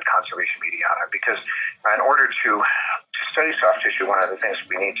use that conservation media on it, because in order to study soft tissue, one of the things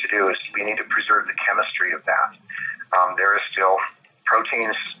we need to do is we need to preserve the chemistry of that. There is still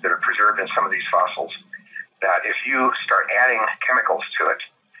proteins that are preserved in some of these fossils that if you start adding chemicals to it,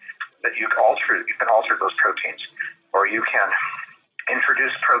 that you can alter those proteins, or you can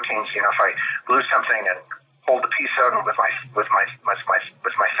introduce proteins. If I glue something and hold the piece out with my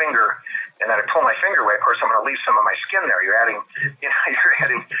finger, and then I pull my finger away, of course I'm going to leave some of my skin there. You're adding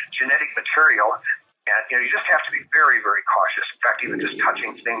genetic material, and you just have to be very, very cautious. In fact, even just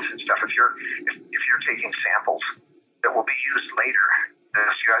touching things and stuff. If you're taking samples that will be used later.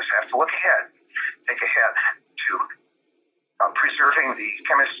 You guys have to look ahead, think ahead to preserving the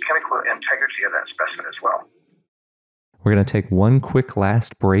chemical integrity of that specimen as well. We're going to take one quick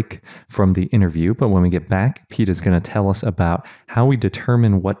last break from the interview, but when we get back, Pete is going to tell us about how we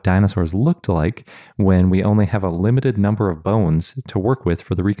determine what dinosaurs looked like when we only have a limited number of bones to work with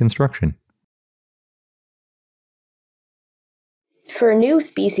for the reconstruction. For new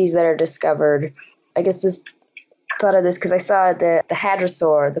species that are discovered, I guess thought of this because I saw the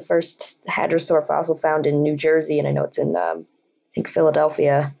hadrosaur, the first hadrosaur fossil found in New Jersey, and I know it's in I think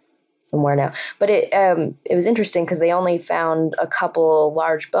Philadelphia somewhere now. But it was interesting because they only found a couple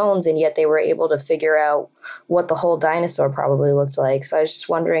large bones, and yet they were able to figure out what the whole dinosaur probably looked like. So I was just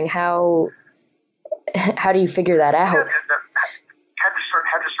wondering how do you figure that out? Hadrosaurus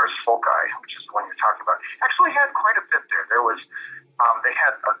foci, which is the one you're talking about, actually had quite a bit there. There was they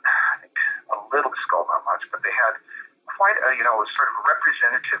had I think a little skull, not much, but they had quite a sort of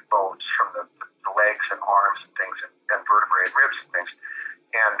representative bones from the legs and arms and things, and vertebrae and ribs and things.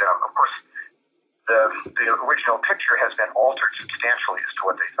 And of course, the original picture has been altered substantially as to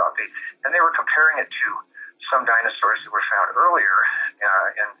what they thought. They were comparing it to some dinosaurs that were found earlier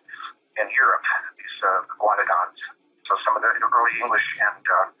in Europe, these iguanodons. So some of the early English and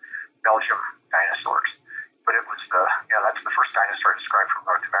Belgium dinosaurs. But it was that's the first dinosaur described from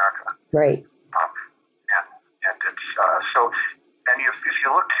North America. Right. And it's if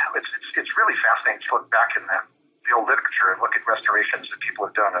you look, it's really fascinating to look back in the old literature and look at restorations that people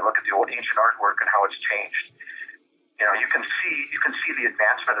have done and look at the old ancient artwork and how it's changed. You can see the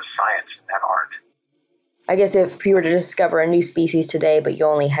advancement of science in that art. I guess if you were to discover a new species today, but you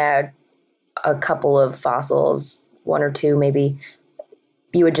only had a couple of fossils, one or two maybe,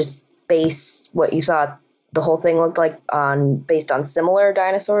 you would just base what you thought the whole thing looked like based on similar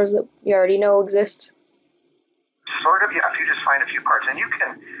dinosaurs that you already know exist? Sort of, yeah, if you just find a few parts. And you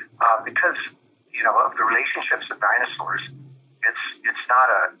can, because, of the relationships of dinosaurs, it's not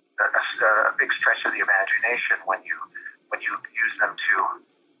a big stretch of the imagination when you use them to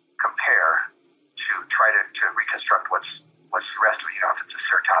compare, to try to reconstruct what's the rest of it. If it's a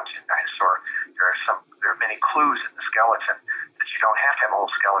ceratopsian dinosaur, there are many clues in the skeleton that you don't have to have a whole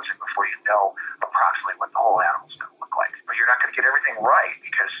skeleton before you know approximately what the whole animal's going to look like. But you're not going to get everything right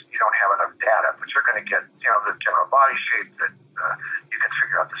because you don't have enough data. But you're going to get the general body shape, that you can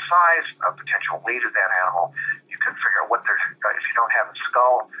figure out the size, potential weight of that animal. You can figure out if you don't have a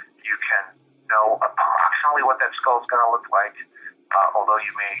skull, you can know approximately what that skull is going to look like. Although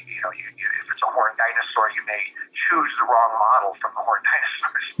you may, if it's a horned dinosaur, you may choose the wrong model from the horned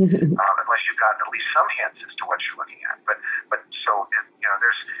dinosaurs, unless you've gotten at least some hints as to what you're looking at. But so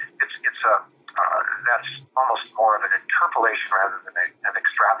that's almost more of an interpolation rather than an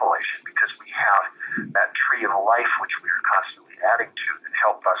extrapolation, because we have that tree of life which we are constantly adding to that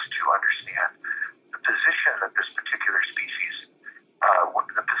help us to understand the position that this particular species,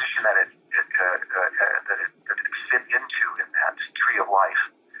 the position that it fit into in that tree of life.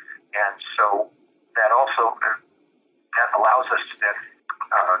 And so that also that allows us to then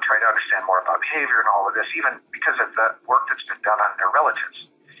try to understand more about behavior and all of this, even because of the work that's been done on their relatives.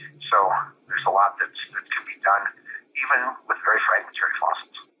 So there's a lot that can be done even with very fragmentary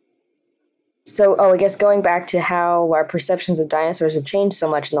fossils. So, I guess going back to how our perceptions of dinosaurs have changed so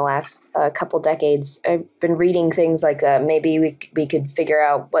much in the last couple decades, I've been reading things like maybe we could figure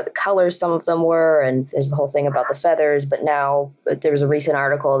out what colors some of them were, and there's the whole thing about the feathers, but now there was a recent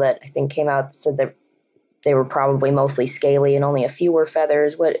article that I think came out that said that they were probably mostly scaly and only a few were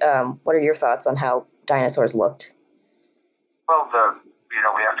feathers. What are your thoughts on how dinosaurs looked? Well,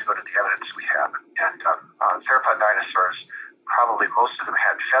 we have to go to the evidence we have, and theropod dinosaurs, probably most of them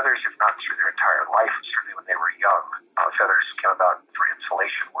had feathers, if not through their entire life, certainly when they were young. Feathers came about for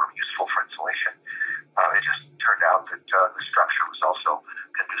insulation, were useful for insulation. It just turned out that the structure was also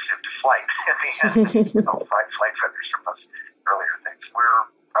conducive to flight in the end. Flight feathers from those earlier things.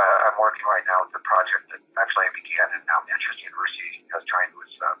 I'm working right now with a project that actually I began in Manchester University. I was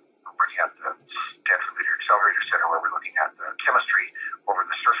working at the Stanford Leader Accelerator Center, where we're looking at the chemistry over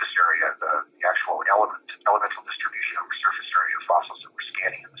the surface area, the actual elemental distribution over surface area of fossils that we're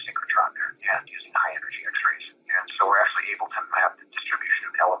scanning in the synchrotron there, and using high energy X-rays. And so we're actually able to map the distribution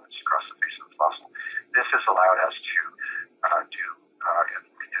of elements across the face of the fossil. This has allowed us to do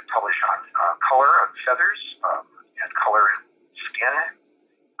and publish on color of feathers and color in skin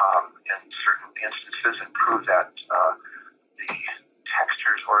in certain instances, and prove that the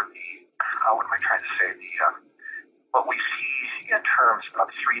textures or what am I trying to say, what we see in terms of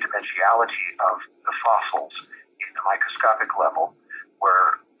three-dimensionality of the fossils in the microscopic level,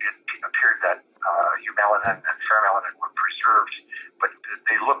 where it appeared that you eumelanin and pheromelinin were preserved, but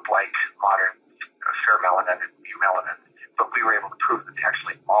they looked like modern pheromelinin and eumelanin, but we were able to prove that they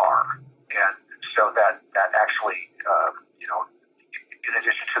actually are. And so that actually, in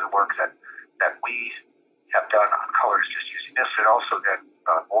addition to the work that we have done on colors just using this, it also then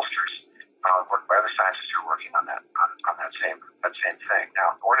bolsters work by other scientists who are working on that same thing.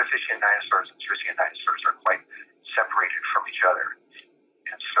 Now, Ornithischian dinosaurs and Cirrus dinosaurs are quite separated from each other,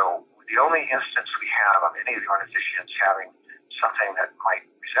 and so the only instance we have of any of the Ornithischians having something that might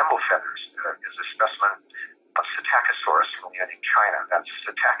resemble feathers is a specimen of Psittacosaurus from China. That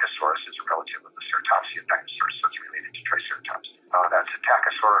Psittacosaurus is a relative of the Ceratopsian dinosaurs, so it's related to Triceratops. That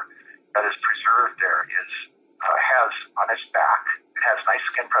Psittacosaur that is preserved there has on its back, it has nice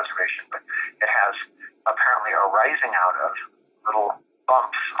skin preservation, but it has apparently arising out of little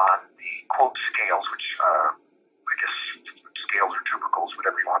bumps on the quote scales, which I guess scales or tubercles,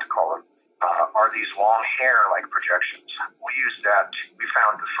 whatever you want to call them, are these long hair-like projections. We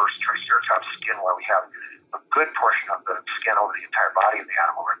found the first Triceratops skin where we have a good portion of the skin over the entire body of the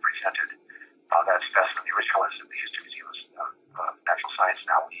animal represented. That specimen, the original, is in the Houston Museum of Natural Science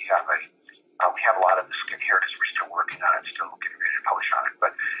now. We have a lot of the skin here because we're still working on it, still getting ready to publish on it.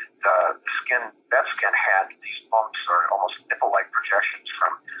 But that skin had these bumps or almost nipple-like projections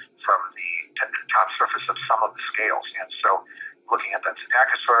from the top surface of some of the scales. And so looking at that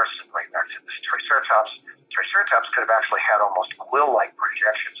Psittacosaurus and going back to this Triceratops could have actually had almost quill-like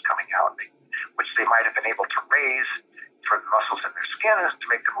projections coming out, which they might have been able to raise for the muscles in their skin to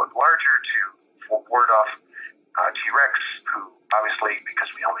make them look larger, to ward off T-Rex, who obviously, because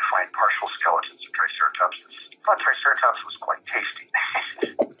we only find partial skeletons of Triceratops, thought Triceratops was quite tasty.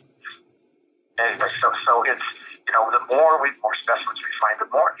 Anyway, so it's, the more specimens we find, the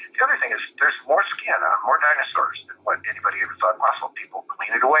more. The other thing is there's more skin on more dinosaurs than what anybody ever thought possible. People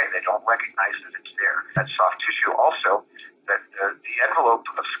clean it away. They don't recognize that it's there. That soft tissue also, that the envelope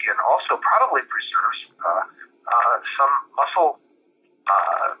of skin also probably preserves some muscle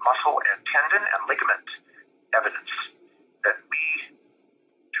and tendon and ligament evidence that we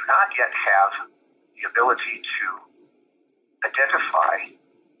do not yet have the ability to identify.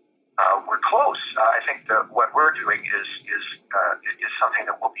 We're close. I think that what we're doing is something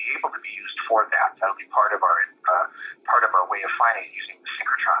that will be able to be used for that. That'll be part of our way of finding it using the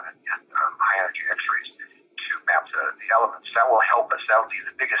synchrotron and high energy X-rays to map the elements. That will help us. That will be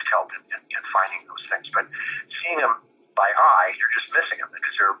the biggest help in finding those things. But seeing them by eye, you're just missing them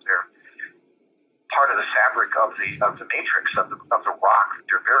because they're part of the fabric of the matrix of the rock that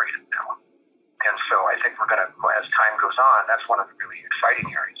they're buried in now. And so I think we're going to, as time goes on, that's one of the really exciting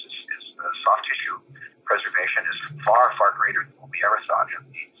areas is soft tissue preservation is far, far greater than what we ever thought. And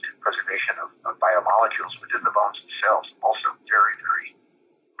the preservation of biomolecules within the bones themselves also very, very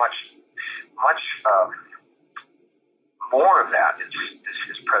much more of that is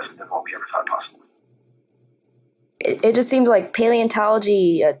present than what we ever thought possible. It just seems like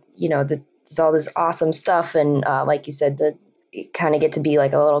paleontology, there's all this awesome stuff. And like you said, you kind of get to be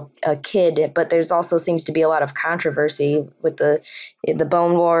like a kid, but there's also seems to be a lot of controversy with the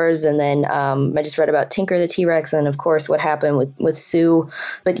bone wars. And then I just read about Tinker the T-Rex and of course what happened with Sue,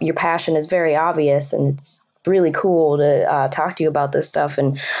 but your passion is very obvious and it's really cool to talk to you about this stuff.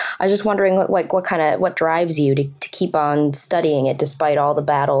 And I was just wondering what drives you to keep on studying it despite all the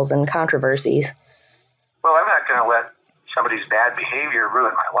battles and controversies. Well, I'm not going to let somebody's bad behavior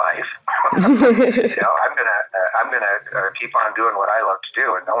ruin my life. I'm gonna keep on doing what I love to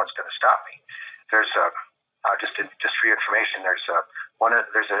do, and no one's going to stop me. There's just for your information, there's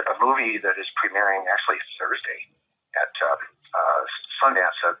a movie that is premiering actually Thursday at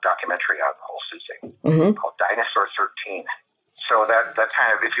Sundance, a documentary on the whole Sioux thing called Dinosaur 13. So that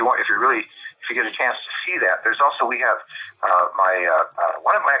kind of, if you get a chance to see that, there's also we have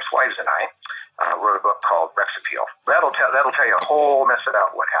one of my ex-wives and I wrote a book called Rex Appeal. That'll tell you a whole mess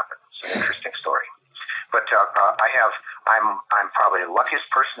about what happened. It's an interesting story. But I'm probably the luckiest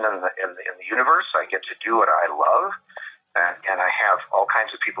person in the universe. I get to do what I love, and I have all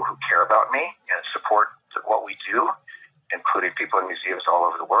kinds of people who care about me and support what we do, including people in museums all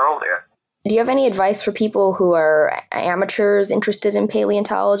over the world. Do you have any advice for people who are amateurs interested in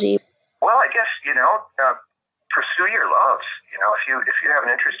paleontology? Well, I guess pursue your loves. If you have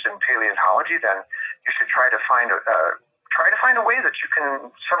an interest in paleontology, then you should try to find a way that you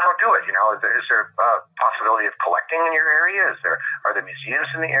can somehow do it. Is there a possibility of collecting in your area? Are there museums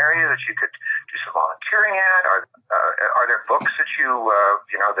in the area that you could do some volunteering at? Are there books that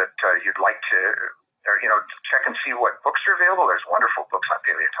you'd like to, check and see what books are available? There's wonderful books on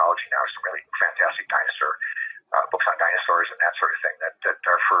paleontology now. Some really fantastic books on dinosaurs and that sort of thing that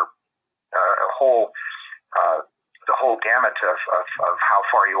are for a whole gamut of how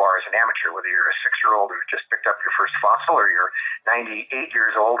far you are as an amateur, whether you're a 6-year-old who just picked up your first fossil, or you're 98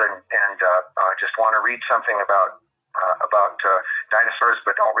 years old and just want to read something about dinosaurs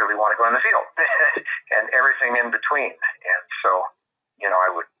but don't really want to go in the field, and everything in between. And so,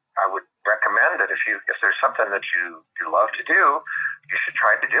 I would recommend that if there's something that you love to do, you should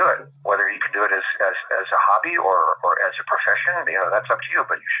try to do it. Whether you can do it as a hobby or as a profession, that's up to you.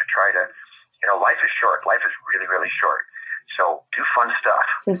 But you should try to. Life is short. Life is really, really short. So do fun stuff.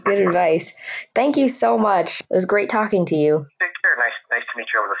 That's good advice. Thank you so much. It was great talking to you. Take care. Nice to meet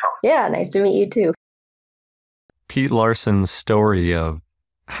you over the phone. Yeah, nice to meet you too. Pete Larson's story of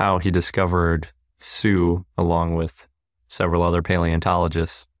how he discovered Sue, along with several other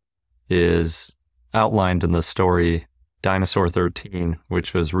paleontologists, is outlined in the story Dinosaur 13,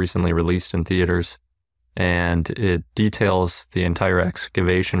 which was recently released in theaters. And it details the entire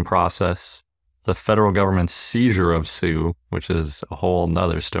excavation process, the federal government's seizure of Sue, which is a whole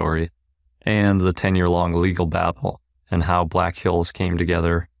nother story, and the 10-year-long legal battle, and how Black Hills came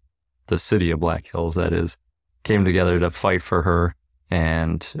together, the city of Black Hills, that is, came together to fight for her,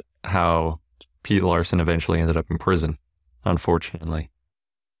 and how Pete Larson eventually ended up in prison, unfortunately.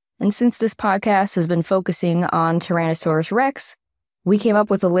 And since this podcast has been focusing on Tyrannosaurus rex, we came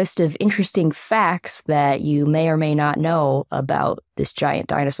up with a list of interesting facts that you may or may not know about this giant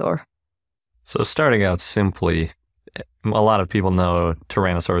dinosaur. So starting out simply, a lot of people know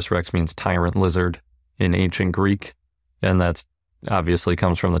Tyrannosaurus rex means tyrant lizard in ancient Greek, and that obviously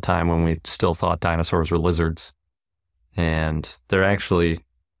comes from the time when we still thought dinosaurs were lizards. And they're actually,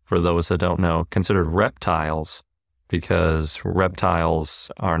 for those that don't know, considered reptiles, because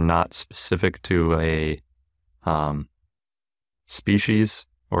reptiles are not specific to a species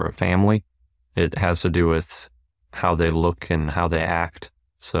or a family. It has to do with how they look and how they act.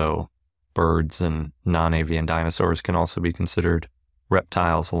 So birds and non-avian dinosaurs can also be considered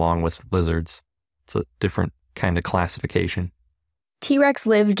reptiles along with lizards. It's a different kind of classification. T-Rex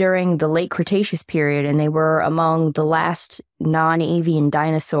lived during the late Cretaceous period, and they were among the last non-avian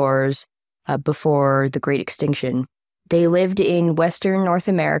dinosaurs before the Great Extinction. They lived in Western North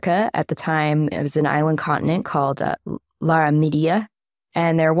America. At the time, it was an island continent called Laramidia,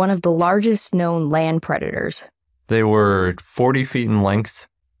 and they're one of the largest known land predators. They were 40 feet in length,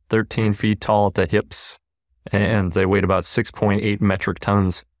 13 feet tall at the hips, and they weighed about 6.8 metric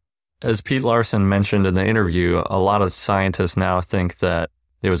tons. As Pete Larson mentioned in the interview, a lot of scientists now think that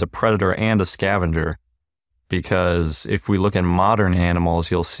it was a predator and a scavenger, because if we look at modern animals,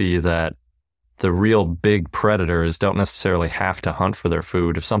 you'll see that the real big predators don't necessarily have to hunt for their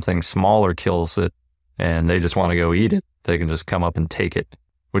food. If something smaller kills it and they just want to go eat it, they can just come up and take it,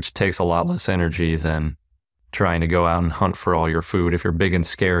 which takes a lot less energy than trying to go out and hunt for all your food. If you're big and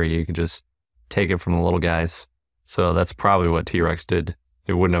scary, you can just take it from the little guys. So that's probably what T-Rex did.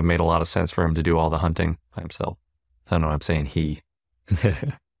 It wouldn't have made a lot of sense for him to do all the hunting by himself. I don't know, I'm saying he.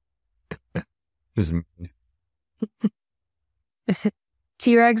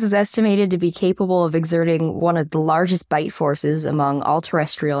 T-Rex is estimated to be capable of exerting one of the largest bite forces among all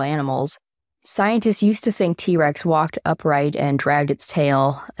terrestrial animals. Scientists used to think T-Rex walked upright and dragged its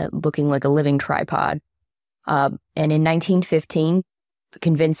tail, looking like a living tripod. And in 1915,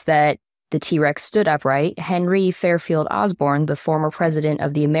 convinced that the T-Rex stood upright, Henry Fairfield Osborn, the former president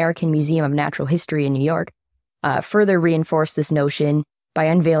of the American Museum of Natural History in New York, further reinforced this notion by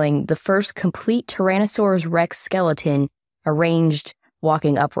unveiling the first complete Tyrannosaurus rex skeleton arranged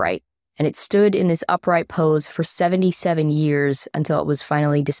walking upright. And it stood in this upright pose for 77 years until it was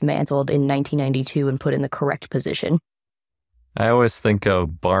finally dismantled in 1992 and put in the correct position. I always think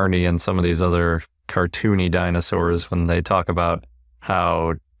of Barney and some of these other cartoony dinosaurs when they talk about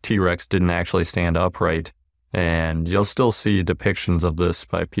how T-Rex didn't actually stand upright. And you'll still see depictions of this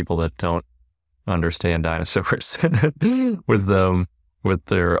by people that don't understand dinosaurs with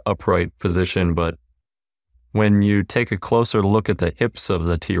their upright position. But when you take a closer look at the hips of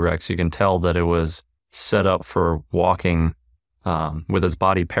the T-Rex, you can tell that it was set up for walking with its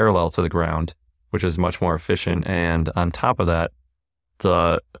body parallel to the ground, which is much more efficient. And on top of that,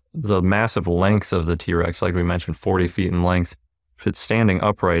 the massive length of the T-Rex, like we mentioned, 40 feet in length, if it's standing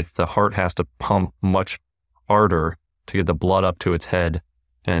upright, the heart has to pump much harder to get the blood up to its head,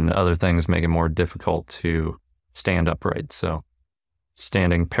 and other things make it more difficult to stand upright. So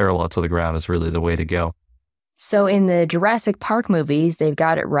standing parallel to the ground is really the way to go. So in the Jurassic Park movies, they've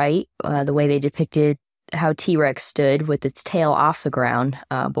got it right, the way they depicted how T-Rex stood with its tail off the ground.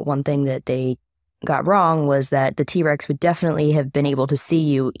 But one thing that they got wrong was that the T-Rex would definitely have been able to see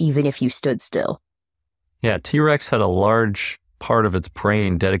you even if you stood still. Yeah, T-Rex had a large part of its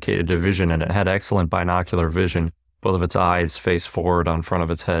brain dedicated to vision, and it had excellent binocular vision. both of its eyes face forward on front of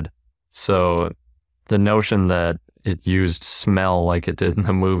its head. So the notion that it used smell like it did in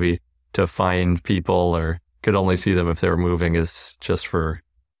the movie to find people or could only see them if they were moving is just for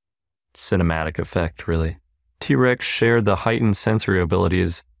cinematic effect, really. T-Rex shared the heightened sensory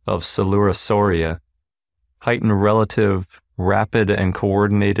abilities of Coelurosauria, heightened relative rapid and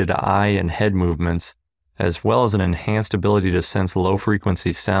coordinated eye and head movements, as well as an enhanced ability to sense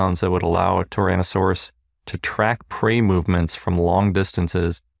low-frequency sounds that would allow a Tyrannosaurus to track prey movements from long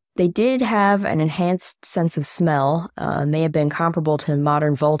distances. They did have an enhanced sense of smell, may have been comparable to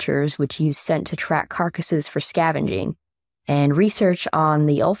modern vultures, which use scent to track carcasses for scavenging. And research on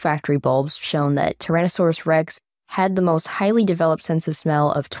the olfactory bulbs shown that Tyrannosaurus rex had the most highly developed sense of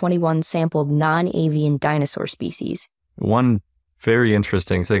smell of 21 sampled non-avian dinosaur species. One very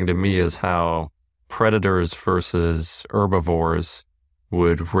interesting thing to me is how predators versus herbivores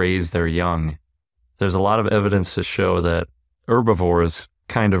would raise their young. There's a lot of evidence to show that herbivores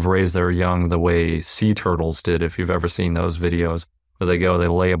kind of raise their young the way sea turtles did, if you've ever seen those videos, where they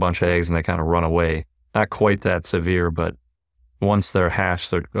lay a bunch of eggs and they kind of run away. Not quite that severe, but once they're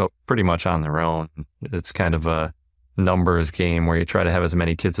hatched, they're pretty much on their own. It's kind of a numbers game where you try to have as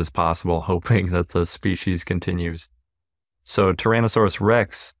many kids as possible, hoping that the species continues. So Tyrannosaurus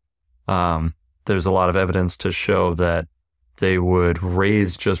rex, there's a lot of evidence to show that they would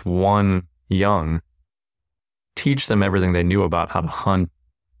raise just one young, teach them everything they knew about how to hunt,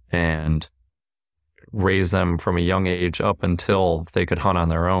 and raise them from a young age up until they could hunt on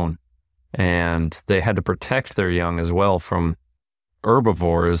their own. And they had to protect their young as well from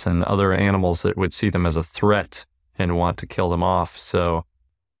herbivores and other animals that would see them as a threat and want to kill them off. So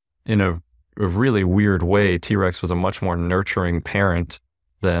in a really weird way, T-Rex was a much more nurturing parent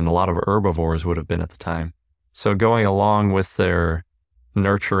than a lot of herbivores would have been at the time. So going along with their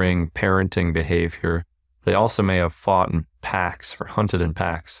nurturing parenting behavior, they also may have fought in packs or hunted in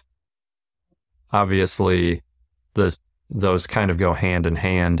packs. Obviously, those kind of go hand in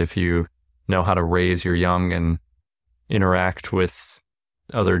hand. If you know how to raise your young and interact with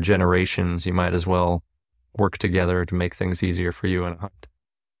other generations, you might as well work together to make things easier for you in a hunt.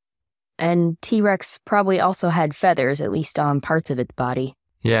 And T-Rex probably also had feathers, at least on parts of its body.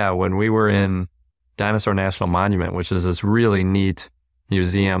 Yeah, when we were in Dinosaur National Monument, which is this really neat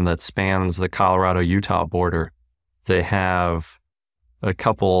museum that spans the Colorado-Utah border, they have a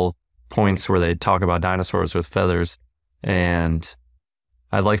couple points where they talk about dinosaurs with feathers, and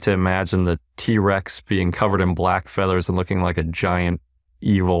I'd like to imagine the T-Rex being covered in black feathers and looking like a giant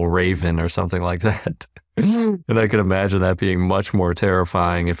evil raven or something like that. And I could imagine that being much more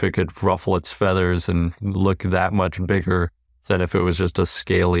terrifying if it could ruffle its feathers and look that much bigger than if it was just a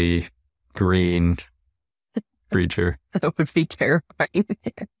scaly green creature. That would be terrifying.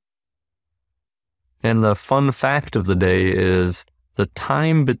 And the fun fact of the day is the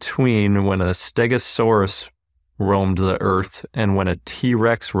time between when a Stegosaurus roamed the earth and when a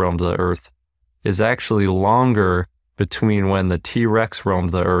T-Rex roamed the earth is actually longer between when the T-Rex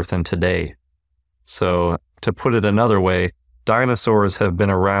roamed the earth and today. So to put it another way, dinosaurs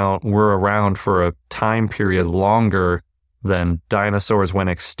were around for a time period longer than dinosaurs went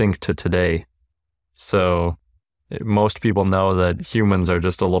extinct to today. So most people know that humans are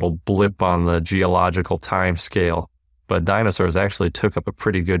just a little blip on the geological time scale, but dinosaurs actually took up a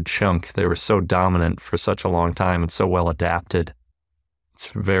pretty good chunk. They were so dominant for such a long time and so well adapted. It's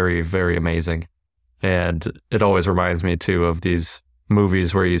very, very amazing. And it always reminds me too of these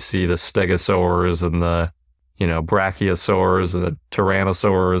movies where you see the stegosaurs and the, brachiosaurs and the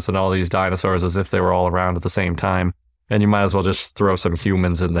tyrannosaurs and all these dinosaurs as if they were all around at the same time. And you might as well just throw some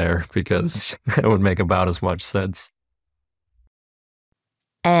humans in there because it would make about as much sense.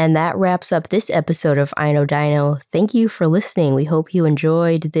 And that wraps up this episode of I Know Dino. Thank you for listening. We hope you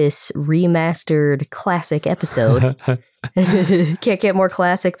enjoyed this remastered classic episode. Can't get more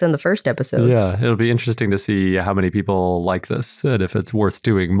classic than the first episode. Yeah, it'll be interesting to see how many people like this and if it's worth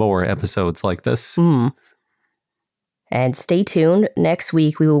doing more episodes like this. And stay tuned. Next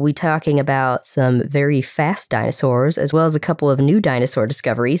week, we will be talking about some very fast dinosaurs, as well as a couple of new dinosaur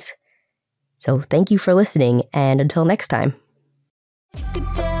discoveries. So thank you for listening, and until next time. Good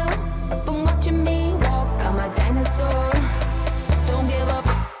day.